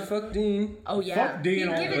 Does. I would fuck Dean, Oh, yeah. Fuck Dean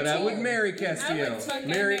all give it but to I would you. marry I Castiel. would fucking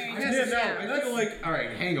Marry. marry Yeah, no, Yeah. I feel like, all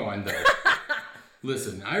right, hang on though.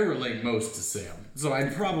 Listen, I relate most to Sam, so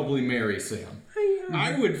I'd probably marry Sam.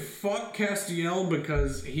 I would fuck Castiel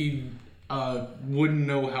because he wouldn't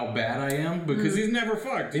know how bad I am because he's never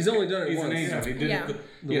fucked. He's only done it He's once. an angel. He did Yeah. it.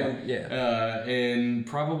 The Yeah, one- yeah. And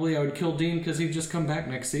probably I would kill Dean because he'd just come back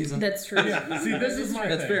next season. That's true. See, this is my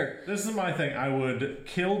That's thing. fair. This is my thing. I would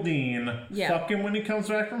kill Dean, Yeah. fuck him when he comes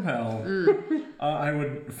back from hell. I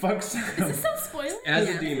would fuck Sam. So spoiled. As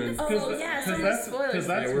a demon. Oh, yeah. So that's spoilers. because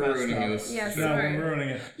that's Yeah, we're messed ruining up. this. Yeah, No, sorry. we're ruining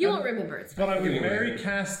it. You won't remember it. But I would Anyway. marry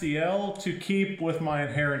Castiel to keep with my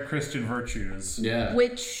inherent Christian virtues. Yeah.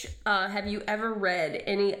 Which, have you ever read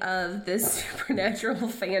any of this supernatural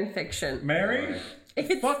fan fiction? Mary?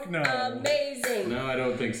 It's Fuck no. amazing. No, I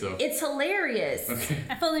don't think so. It's hilarious.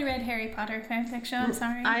 I've only read Harry Potter fanfiction. I'm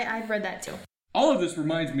sorry. I've read that too. All of this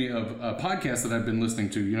reminds me of a podcast that I've been listening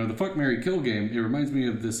to. You know, the Fuck, Marry, Kill game. It reminds me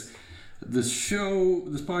of this show,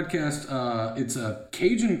 this podcast. It's a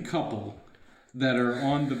Cajun couple that are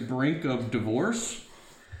on the brink of divorce,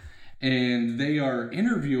 and they are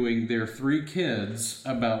interviewing their 3 kids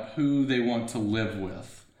about who they want to live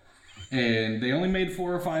with. And they only made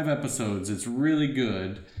 4 or 5 episodes. It's really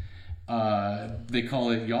good. They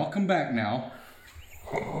call it "Y'all Come Back Now."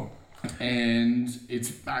 And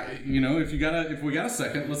it's if we got a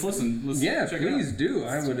second, let's listen. Let's Yeah, check please it out. do.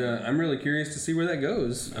 I would. I'm really curious to see where that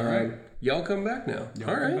goes. All right, y'all come back now. Y'all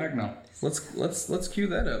All come right, back now. let's cue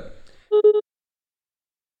that up.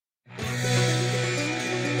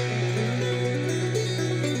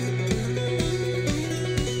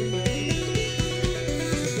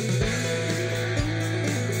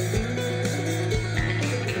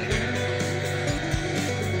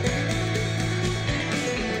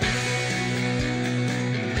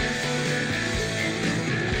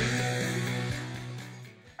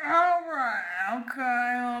 Alright, okay,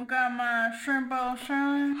 I got my shrimp bowl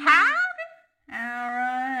showing. Howdy!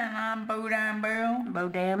 Alright, and I'm Bodan Bill.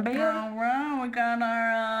 Bodan Bill. Alright, we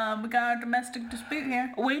got our domestic dispute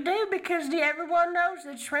here. We do because everyone knows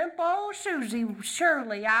that Shrimp Bowl Susie.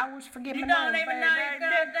 Surely, I always forget You my don't name. even know your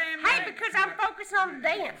goddamn Hey, name. because I'm focused on the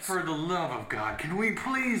dance. For the love of God, can we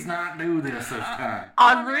please not do this time?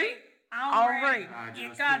 Henri. Alright, I you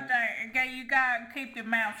just got that. You got to keep your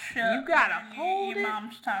mouth shut. You gotta when hold your it.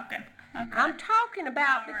 mom's talking. Okay. I'm talking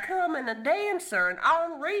about becoming a dancer, and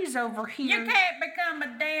Henri's over here. You can't become a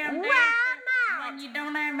damn dancer Why not? when you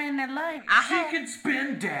don't have any legs. I can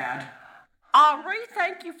spin, Dad. Henri,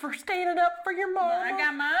 thank you for standing up for your mama. I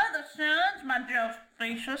got my other sons, my Joe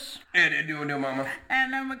Thesis. And do mama.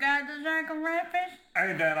 And then we got the Jack and Ratfish.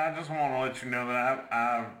 Hey, Dad, I just want to let you know that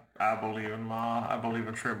I believe in Ma. I believe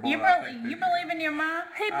in Shrimp Bowl. You believe in your mom?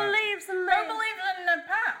 He believes in Who me. believes in the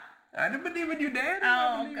pop? I do believe in you, Dad.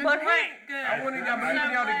 Oh, good. But Great, good. I believe in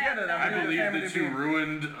y'all together. I believe that you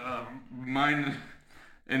ruined mine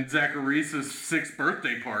and Zacchary's 6th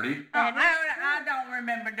birthday party. Oh, I don't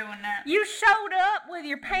remember doing that. You showed up with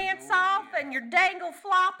your pants off and your dangle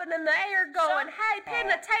flopping in the air going, hey, pin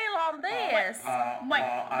the tail on this. Wait.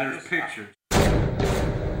 There's pictures.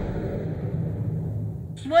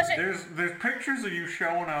 Was it? There's pictures of you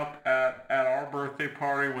showing up at our birthday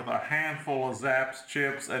party with a handful of Zapp's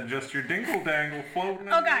chips and just your dingle dangle floating in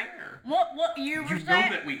the Okay. air. What year was You know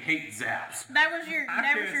that? that we hate Zaps. That was your. I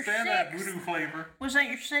That was can't your stand that sixth. voodoo flavor. Was that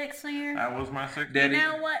your sixth year? That was my sixth. Daddy, You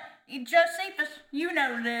know what? Josephus, you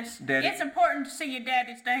know this. Daddy. It's important to see your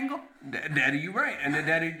daddy's dangle. Daddy, you right. And the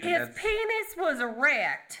daddy. His penis was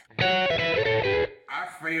erect. I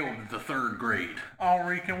failed the 3rd grade.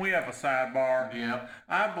 Henri, can we have a sidebar? Yep.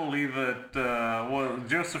 I believe that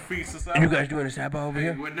Josephus. You guys doing a sidebar over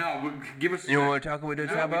here? No, give us. You don't want to talk about this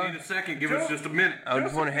No, we sidebar? need a second. Give us just a minute. I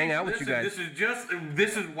just want to hang out with you guys.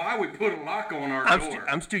 This is why we put a lock on our door.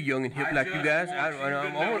 I'm still young and hip I like you just guys. want you to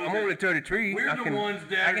I'm know only that 33. We're I the can ones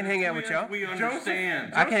that I can hang out with y'all. We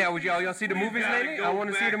understand. I can hang out with y'all. Y'all see the We movies gotta lately? go I want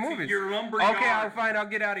to see back the to movies. your lumberyard. Okay, I'll fine. I'll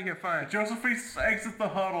get out of here. Fine. Josephus exit the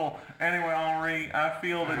huddle. Anyway, Henri, I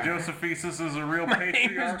feel that Josephus is a real My name is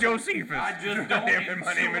patriarch. Josephus. I just don't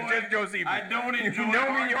My name is just Josephus. I don't enjoy You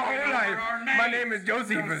know me your arguing whole over life. our My names. name is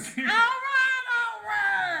Josephus. All right.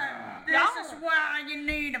 This is why you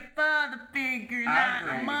need a father figure, not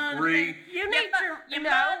a mother agree. figure. You need your to-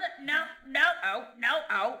 mother. No.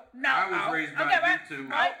 I was raised by Okay, you right, two.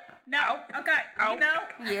 right. No. Okay. You know.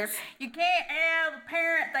 Yes. You can't have a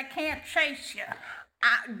parent that can't chase you.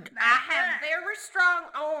 I have very strong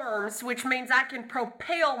arms, which means I can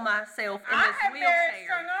propel myself in I this have very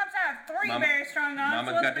strong wheelchair. arms. I have three Mama- very strong arms.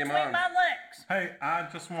 Mama's What's got them between arms. my legs? Hey, I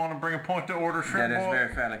just want to bring a point to order. Shrimp That is Boil. very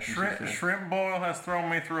phallic, you should say. Shrimp Boil has thrown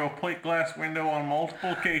me through a plate glass window on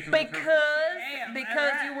multiple occasions. Because Damn,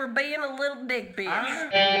 alright. you were being a little dick bitch.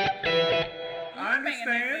 I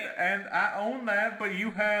understand, and I own that, but you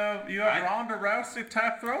have Ronda Rousey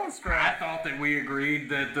type throwing I strap. thought that we agreed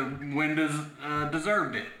that the windows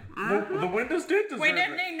deserved it. The windows did deserve We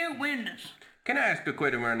didn't it. need new windows. Can I ask a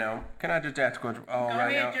question right now? Can I just ask a question? Oh, Go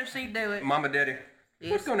right ahead, now. Josie, do it. Mama, Daddy,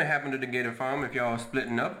 what's going to happen to the Gator Farm if y'all are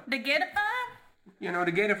splitting up? To get a farm? You know,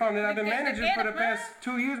 the Gator Farm that I've been The managing Gator for the Farm? past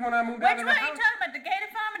 2 years when I moved Which out one of are the you house. talking about? The Gator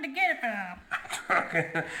Farm or the Gator Farm?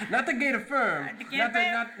 Not the Gator Firm. The Gator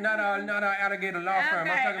Firm? Not our alligator law firm.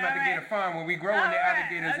 I'm Okay, talking about the alright. Gator Farm where we growing the Alright,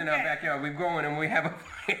 alligators in our okay. backyard. We're growing and we have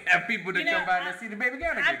people that You know, come by and see the baby I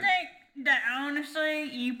alligators. think that honestly,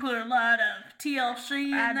 you put a lot of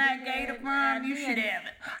TLC in I that did, Gator Farm. I You did. should have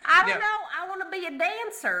it. I don't Yeah. know. I want to be a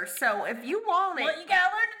dancer, so if you want it, Well, you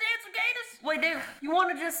gotta learn to dance with gators. we do. You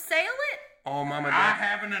want to just sell it? Oh, Mama, I Daddy.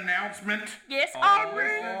 have an announcement. Yes, Oh,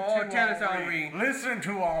 Henri. tell us, Henri. Listen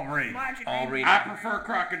to Henri. Why'd you Henri. I prefer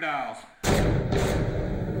crocodiles.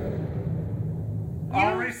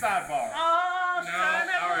 Henri sidebar. Oh, No, son of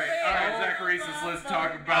a all right, bitch. Zacharias, let's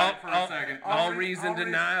talk about it for a second. Henri's in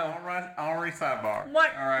denial. Henri sidebar. Wait,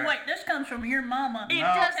 All right. wait, this comes from your mama. It No.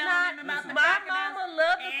 does Telling not. him about the My crocodiles. mama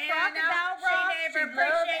loved the And crocodile she rock. never She loved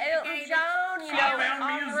appreciated Elton gators. John. You I know, found me a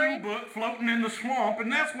Henri. zoo book floating in the swamp,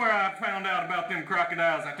 and that's where I found out about them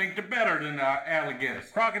crocodiles. I think they're better than alligators.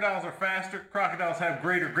 Crocodiles are faster. Crocodiles have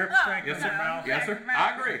greater grip strength Yes, in their sir. mouth. Yes, sir.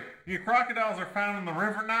 I agree. Your crocodiles are found in the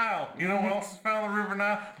River Nile. You know what else is found in the River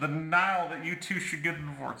Nile? The Nile that you two should get a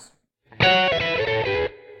divorce.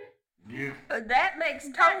 That makes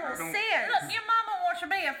total Look, sense. your mama wants to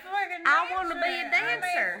be a friggin' dancer. I want to be a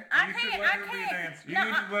dancer. I You should can't. let I her be a can't. dancer. You No,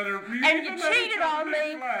 need to let her. And you cheated on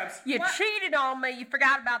me. You What? cheated on me. You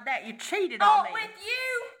forgot about that. You cheated Oh, on me. with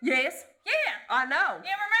you? Yes, Yeah. I know.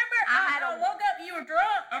 You remember? I had I a- woke up. You were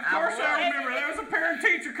drunk. Of course I I remember. There was a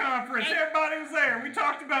parent-teacher conference. Everybody was there. We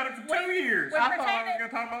talked about it for 2 years. we I thought I was pretended- going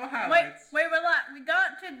to talk about the Wait, highlights. we were like, we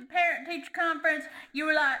got to the parent-teacher conference. You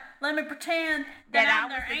were like, let me pretend That I I'm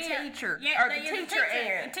was their the aunt. teacher. Yeah, Or the you're teacher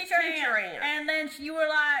aunt. Teacher Teacher aunt. aunt. And then you were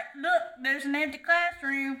like, look, there's an empty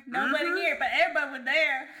classroom. Nobody here, but everybody was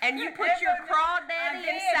there. And you put your Everybody- crawdaddy I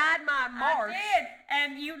did. inside my marsh. I did,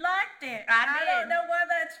 and you liked it. I don't did. know why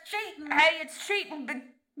that's cheating. Hey, it's cheating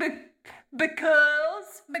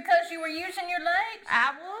because Because you were using your legs?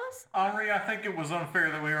 I was. Henri, I think it was unfair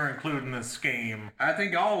that we were including this scheme. I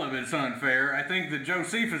think all of it's unfair. I think that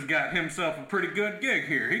Josephus got himself a pretty good gig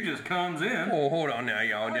here. He just comes in. Oh, hold on now,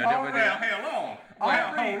 y'all. Well, hold on.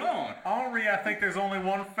 Well, hold on. Henri, I think there's only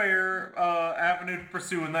one fair avenue to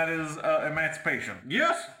pursue, and that is emancipation.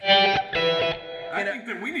 Yes. I think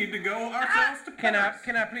that we need to go ourselves to Can Paris.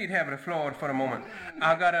 I please have the floor for the moment? We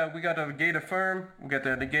got a Gator firm. We got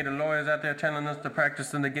the Gator lawyers out there telling us to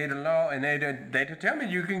practice in the Gator law, and they tell me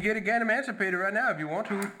you can get emancipated right now if you want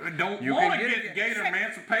to. Don't You want can to get get gator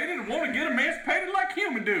emancipated. Want to get emancipated like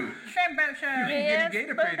human do. Shampoo, sure. Yes,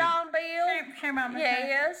 Gator put pated. it on, Bill. Shampoo,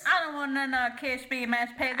 Yes. I don't want none of kids to be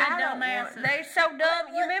emancipated. I They're don't want. dumbasses. They're so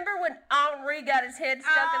dumb. You remember when Henri got his head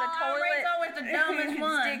stuck in the toilet? Henri's always the dumbest He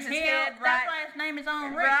one. sticks his Yeah, head that's right. why his name is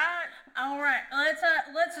Henri. Right. All right, let's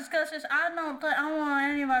discuss this. I don't want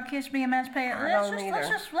any of our kids to be emancipated. Let's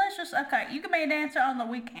just. Okay, you can be a dancer on the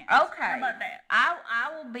weekend. Okay. How about that?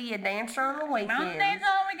 I will be a dancer on the weekend. I'm dancer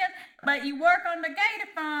on the weekend, but you work on the gator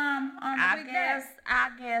farm on the weekdays. I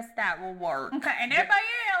guess that will work. Okay, and everybody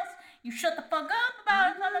else, you shut the fuck up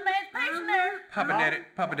about some emancipation there.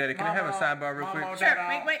 Papa Daddy, can I have a sidebar real quick?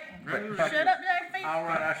 Sure, wait. Shut up, Jeffy. All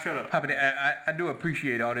right, I shut up. Papa Daddy, I do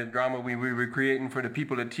appreciate all this drama we were creating for the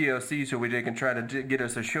people at TLC so they can try to get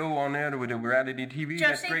us a show on there with the reality TV.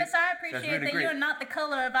 That's great. Josephus, I appreciate that you're not the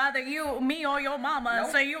color of either me or your mama,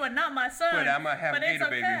 so you are not my son. But I'm a half gator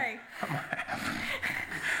baby.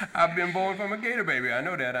 I've been born from a gator baby. I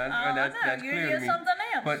know that. That's clear to me. Something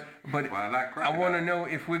else. But I want to know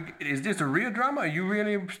if is this a real drama? Are you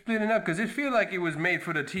really splitting up? Because it feels like it was made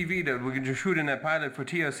for the TV that we're just shooting that pilot for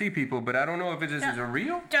TLC people. But I don't know if this is a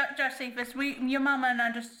real. Josephus, your mama and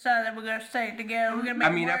I just decided that we're gonna stay together. We're gonna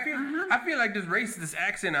make it work. I feel like this racist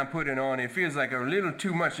accent I'm putting on. It feels like a little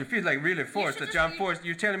too much. It feels like really forced.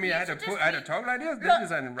 You're telling me I had to talk like this? This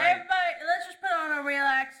isn't right. Everybody, let's just put on a real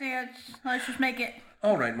accent. Let's just make it.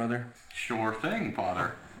 All right, Mother. Sure thing,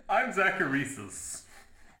 Father. I'm Zacchareus.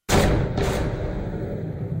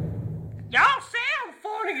 Y'all sound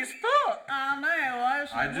funny as fuck. I know,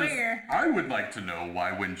 that's weird. I would like to know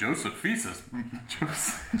why when Josephus.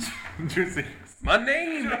 My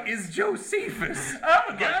name is Josephus.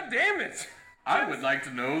 Oh, God damn it. I would like to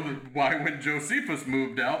know why when Josephus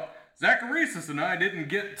moved out, Zacchareus and I didn't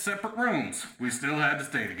get separate rooms. We still had to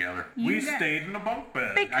stay together. We stayed in a bunk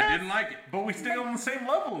bed. I didn't like it. But we stayed on the same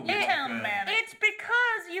level of the bunk bed. It's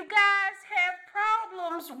because you guys have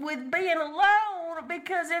problems with being alone,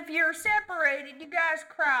 because if you're separated, you guys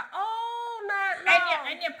cry all night long.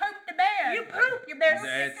 And you poop the bed. You poop.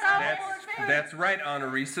 That's right,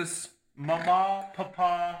 Honoresis. Mama,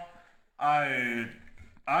 Papa,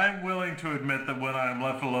 I'm willing to admit that when I'm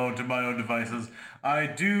left alone to my own devices, I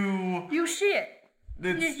do... You shit.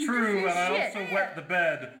 It's true, and I also wet the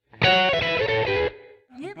bed.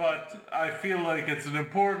 But I feel like it's an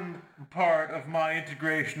important part of my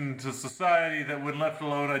integration into society that when left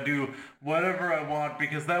alone I do whatever I want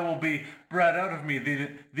because that will be bred out of me.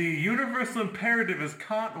 The universal imperative, as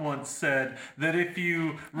Kant once said, that if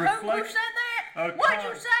you reflect... Who said that? What'd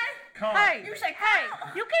you say? Kant. Hey, You say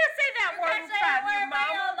you can't say that word inside your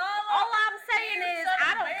mama. All I'm saying is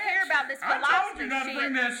I don't care about this I told you philosophy not to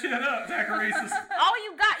bring that shit up, Zacchareus.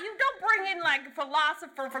 you don't bring in like a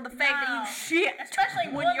philosopher for the fact that you shit, especially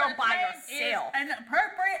when you're by yourself.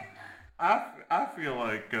 Inappropriate. I feel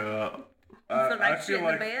like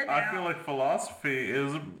I feel like philosophy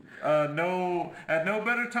is at no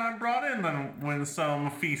better time brought in than when some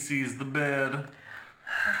feces the bed.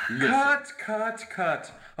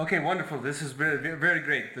 Cut. Okay, wonderful. This is very, very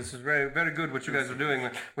great. This is very, very good what you guys are doing.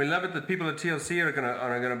 We love it. The people at TLC are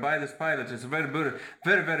gonna buy this pilot. It's very good,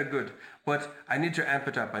 very, very good. But I need to amp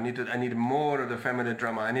it up. I need more of the feminine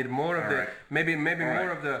drama. I need more of maybe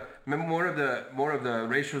more of the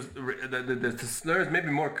racial the slurs. Maybe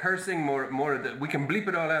more cursing. More of the. We can bleep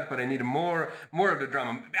it all out, but I need more of the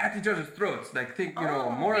drama at each other's throats. Like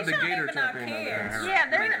more of the gator chopping.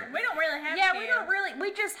 We don't really have. Yeah, we don't really.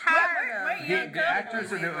 We just hired the actors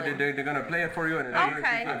they're gonna play it for you. And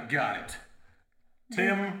okay. Got it.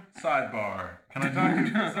 Tim, sidebar. Can I talk to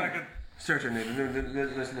you for a second? Certainly.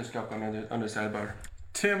 Let's talk on the sidebar.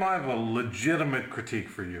 Tim, I have a legitimate critique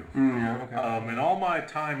for you. Okay. In all my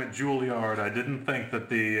time at Juilliard, I didn't think that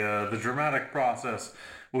the dramatic process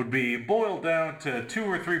would be boiled down to 2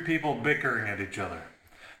 or 3 people bickering at each other.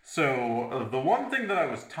 So the one thing that I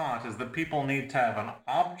was taught is that people need to have an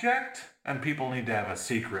object and people need to have a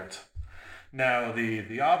secret. Now,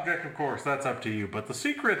 the object, of course, that's up to you. But the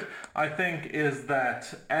secret, I think, is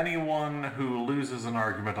that anyone who loses an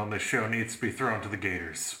argument on this show needs to be thrown to the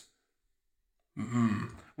gators. Mm-hmm.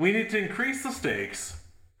 We need to increase the stakes,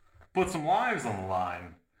 put some lives on the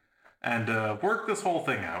line, and work this whole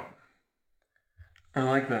thing out. I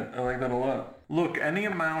like that. I like that a lot. Look, any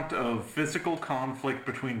amount of physical conflict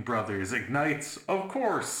between brothers ignites, of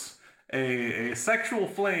course, a sexual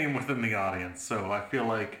flame within the audience. So I feel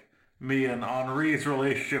like me and Henri's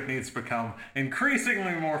relationship needs to become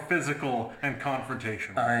increasingly more physical and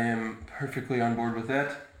confrontational. I am perfectly on board with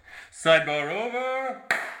that. Sidebar over.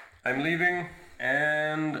 I'm leaving.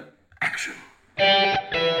 And action.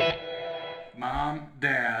 Mom,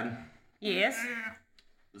 Dad. Yes.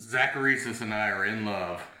 Zacchareus and I are in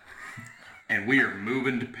love. And we are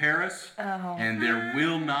moving to Paris. Oh. And there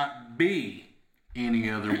will not be any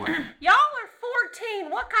other way. Y'all are 13.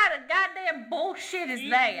 What kind of goddamn bullshit is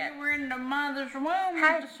that? You were in the mother's womb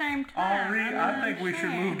at the same time. Henri, I think we should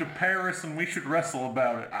move to Paris and we should wrestle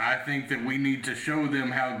about it. I think that we need to show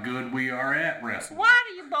them how good we are at wrestling. Why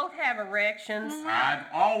do you both have erections? I've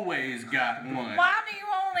always got one. Why do you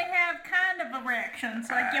only have kind of erections?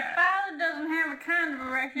 Like your father doesn't have a kind of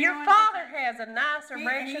erection. Your father has a nice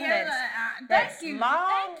erection that's thank you. long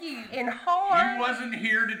Thank you. and hard. You wasn't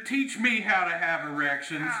here to teach me how to have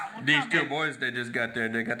erections. These two boys, they got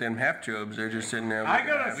them half chubs. They're just sitting there. I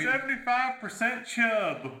got a 75%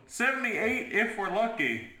 chub. 78 if we're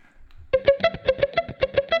lucky.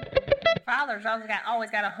 Father's always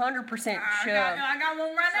got 100% chub. I got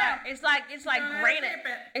one right now. It's like granite.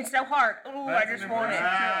 It's so hard. Ooh, I just want it.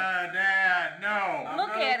 Dad, no.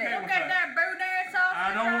 Look at it. Look at that boudin sauce.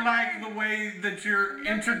 I don't like the way that you're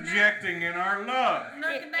interjecting in our love. Look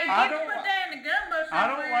at that. I You don't- can put that in the gumbo I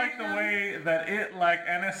don't somewhere, like the way that it, like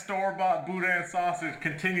any store-bought boudin sausage,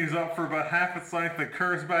 continues up for about half its length and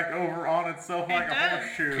curves back over on itself like a does.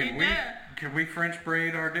 horseshoe. Can we French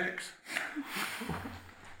braid our dicks?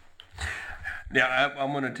 Yeah,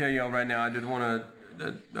 I'm going to tell y'all right now. I just want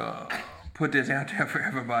to put this out there for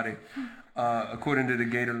everybody. According to the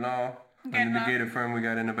Gator law and the Gator firm we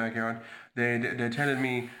got in the backyard, they're telling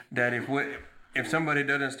me that if somebody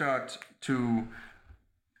doesn't start to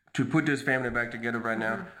put this family back together right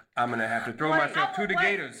now, I'm going to have to throw myself to the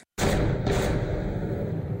Gators.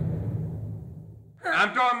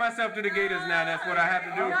 I'm throwing myself to the Gators now. That's what I have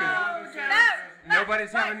to do because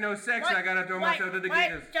nobody's having no sex. I got to throw myself to the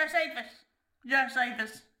Gators.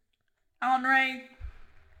 Josephus. Henri.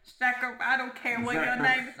 Zachar, I don't care what your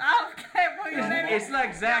name is. I don't care what your name is. It's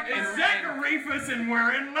like Zach and Zacharias and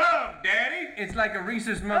we're in love, Daddy. It's like a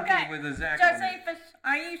Rhesus monkey with a Zach on it. Josephus,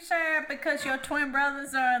 are you sad because your twin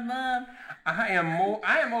brothers are in love? I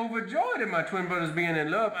am overjoyed at my twin brothers being in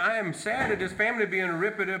love. I am sad at this family being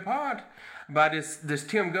ripped apart by this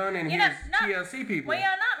Tim Gunn and his TLC people. We are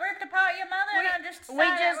not ripped apart, your mother and I just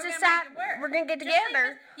decided we're gonna get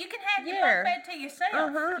together. You can have your bunk bed to yourself.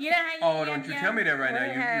 You know how you Don't you tell me that right now.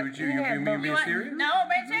 You being serious? No, I'm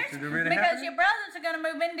being serious. Did it really Because happen? your brothers are gonna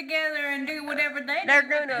move in together and do whatever they They're do.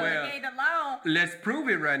 gonna- The law. Let's prove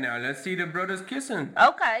it right now. Let's see the brothers kissing.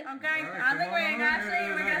 Okay. Okay, I think we gotta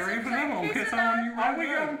see. We gotta see some kissing on. Are we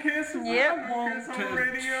gonna kiss? Yep. I want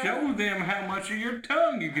to Show them how much of your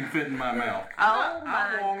tongue you can fit in my mouth. Oh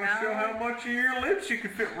I my want to show God. how much of your lips you can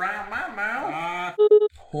fit right in my mouth.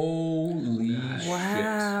 Holy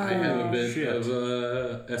I have a bit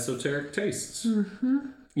of esoteric tastes.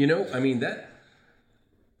 You know, I mean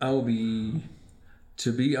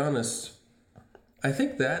to be honest, I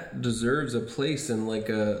think that deserves a place in like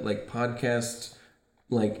podcast,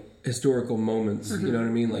 like historical moments. You know what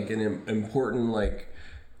I mean? Like an important, like,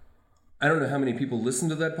 I don't know how many people listened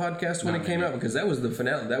to that podcast when it came out, because that was the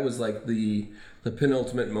finale. That was like the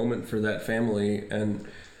penultimate moment for that family, and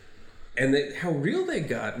how real they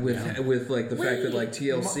got with like the fact that like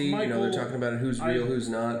TLC, you know, they're talking about who's real, who's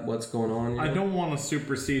not, what's going on. I don't want to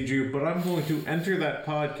supersede you, but I'm going to enter that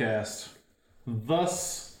podcast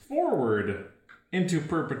thus forward into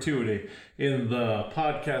perpetuity in the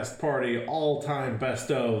podcast party all-time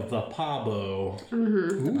best of the Pabo.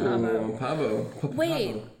 Ooh, Pabo.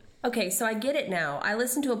 Wait. Okay, so I get it now. I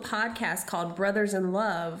listened to a podcast called Brothers in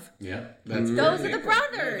Love. Yeah, that's Those are the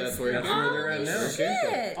brothers. That's where they're at now.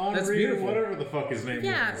 Shit. That's beautiful. Whatever the fuck his name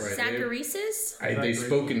Yeah, is. Zacharias. They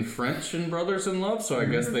spoke in French in Brothers in Love, so I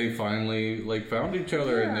guess they finally like found each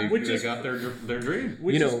other and they got their dream.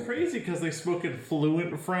 Which is crazy because they spoke in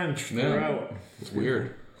fluent French throughout. It's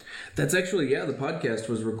weird. That's actually, the podcast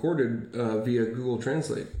was recorded via Google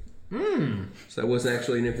Translate. So that wasn't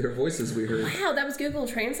actually any of their voices we heard. Wow, that was Google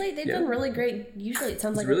Translate. They've done really great. Usually, it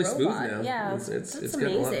sounds like Really a smooth robot. now. Yeah, it's that's gotten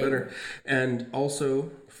a lot amazing. better. And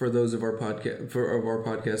also for those of our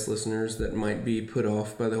podcast listeners that might be put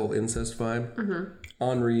off by the whole incest vibe,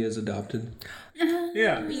 Henri is adopted.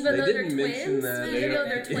 Yeah. Even They though they're didn't mention twins, that. even though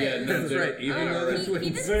they're twins. That's right. Even though they're He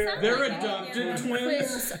twins. doesn't sound They're like adopted twins.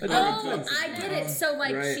 twins. Adopted Oh, twins. I get it. So,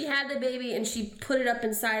 like, Right. she had the baby and she put it up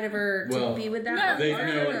inside of her to Well, be with that. They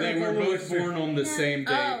were both born on the same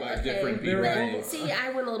day by okay. different people. Then, see, I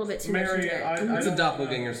went a little bit too much Mary, into it. It's a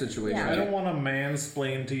doppelganger situation. Yeah. I don't want to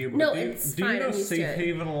mansplain to you, but No, do you it's know fine, I'm used to safe it.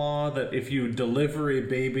 haven law that if you deliver a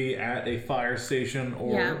baby at a fire station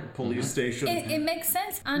or Yeah. police station, It makes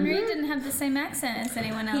sense. Henri didn't have the same accent as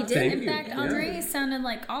anyone else. didn't. In Thank you. fact, Henri sounded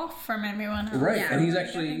like off from everyone else. Right. Yeah. And he's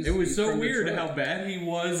actually... It was so from weird Detroit. how bad he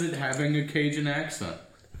was at having a Cajun accent.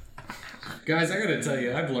 Guys, I gotta tell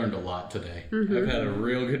you, I've learned a lot today. I've had a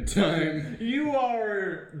real good time. you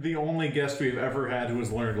are the only guest we've ever had who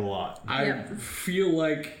has learned a lot. I feel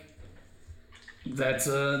like That's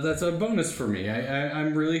a bonus for me.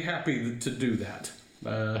 I'm really happy to do that.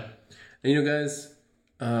 And you know, guys,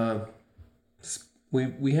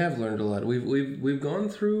 we have learned a lot. We've gone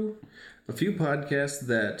through a few podcasts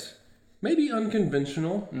that may be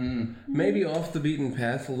unconventional, maybe off the beaten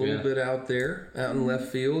path, a little bit out there, out in left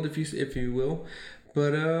field, if you will.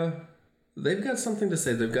 But they've got something to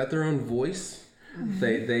say. They've got their own voice.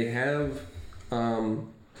 They have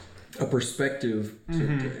a perspective,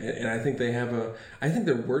 and I think they have I think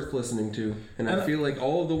they're worth listening to. And I feel like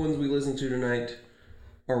all of the ones we listened to tonight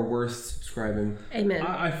are worth subscribing. Amen.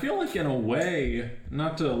 I feel like in a way,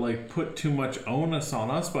 not to like put too much onus on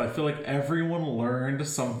us, but I feel like everyone learned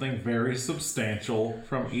something very substantial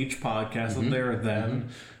from each podcast that they're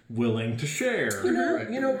then willing to share.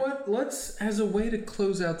 You know what? Let's, as a way to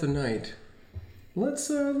close out the night, let's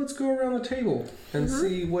go around the table and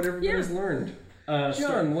see what everybody's learned.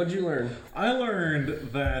 John, what'd you learn? I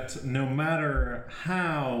learned that no matter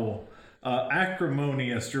how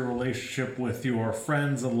acrimonious your relationship with your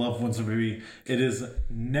friends and loved ones may be, it is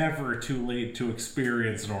never too late to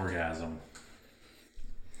experience an orgasm.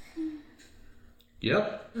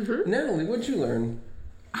 Yep. Natalie, what'd you learn?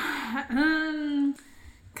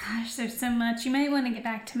 Gosh, there's so much. You might want to get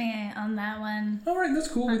back to me on that one. All right, that's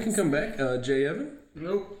cool. We can come back. Jay Evan?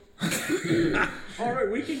 Nope. All right,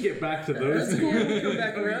 we can get back to those. That's cool. We'll come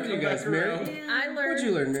back around to you guys, Mary. What'd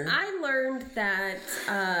you learn, Mary? I learned that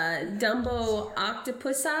Dumbo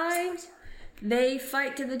octopusi, they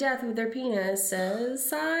fight to the death with their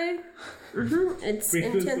penises. It's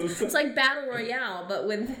intense. It's like Battle Royale, but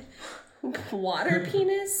with water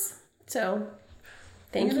penis. So,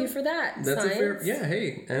 thank you for that. That's science. a fair... Yeah,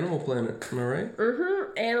 hey, Animal Planet. Am I right?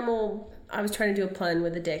 Animal... I was trying to do a pun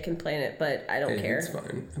with a dick and planet, but I don't care. It's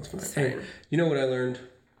fine. It's fine. It's Hey, fine. you know what I learned?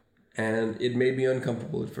 And it made me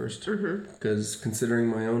uncomfortable at first. Because considering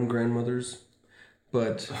my own grandmothers.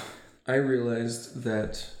 But I realized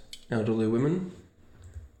that elderly women,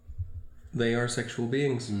 they are sexual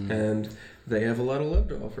beings. And they have a lot of love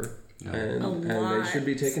to offer. And they should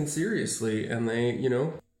be taken seriously. And they, you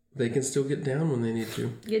know, they can still get down when they need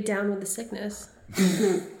to. Get down with the sickness.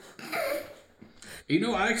 You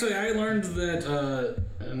know, actually, I learned that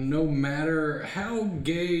no matter how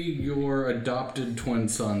gay your adopted twin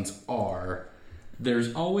sons are,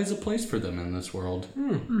 there's always a place for them in this world.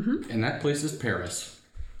 And that place is Paris.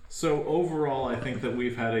 So overall, I think that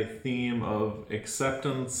we've had a theme of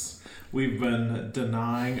acceptance. We've been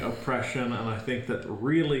denying oppression, and I think that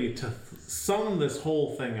really to sum this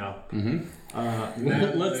whole thing up,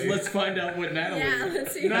 Let's find out what Natalie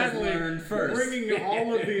learned first. Bringing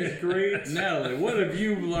all of these great, Natalie, what have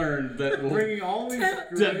you learned that will bringing all these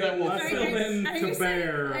great will lessons fill in to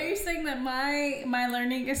bear. Are you saying that my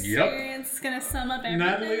learning experience is going to sum up everything?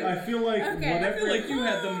 Natalie, I feel like whatever. I feel like you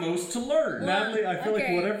had the most to learn. Natalie, I feel like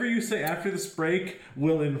whatever you say after this break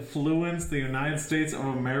will influence the United States of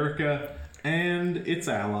America and its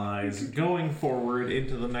allies going forward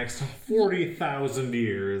into the next 40,000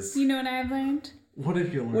 years. You know what I've learned? What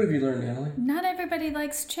have you learned? What have you learned, Natalie? Not everybody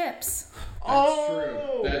likes chips.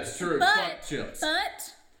 That's true. But, Fuck chips.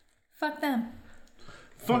 Fuck them.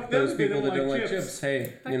 Fuck those they people that don't like chips. chips.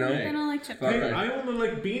 Hey, Fuck you know. them, they don't like chips. Hey, I only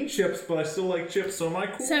like bean chips, but I still like chips, so am I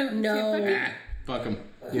cool? So, No. Fuck them.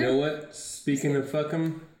 You know what? Speaking of fuck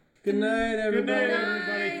 'em, good night, everybody.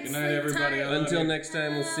 Good night, everybody. I love Until you. next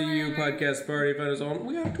time, we'll see you. Podcast Party. Find us on.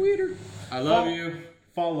 We got Twitter. I love you.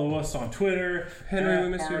 Follow us on Twitter, Henry, we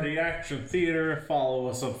miss you. Hardy Action Theater. Follow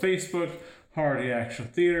us on Facebook, Hardy Action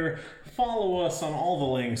Theater. Follow us on all the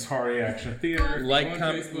links, Hardy Action Theater. Like, on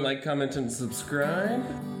Facebook. like, comment, and subscribe.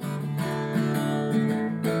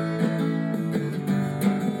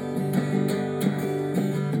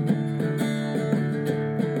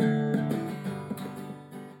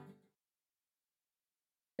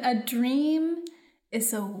 A dream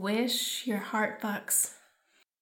is a wish your heart fucks.